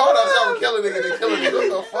on, killing nigga, they killing nigga. What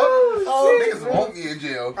the fuck? Niggas won't be in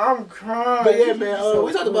jail. I'm crying. But yeah, man,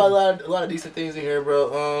 we talked about a lot of decent things in here,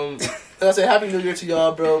 bro. Like I said, Happy New Year to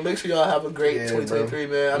y'all, bro. Make sure y'all have a great 2023,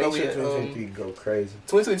 man. I know we 2023 go crazy.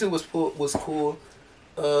 2022 was cool.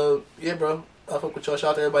 Yeah, bro. I fuck with y'all. Shout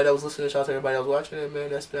out to everybody that was listening. Shout out to everybody that was watching it, man.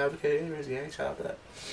 That's been advocating. Yeah, shout out to that.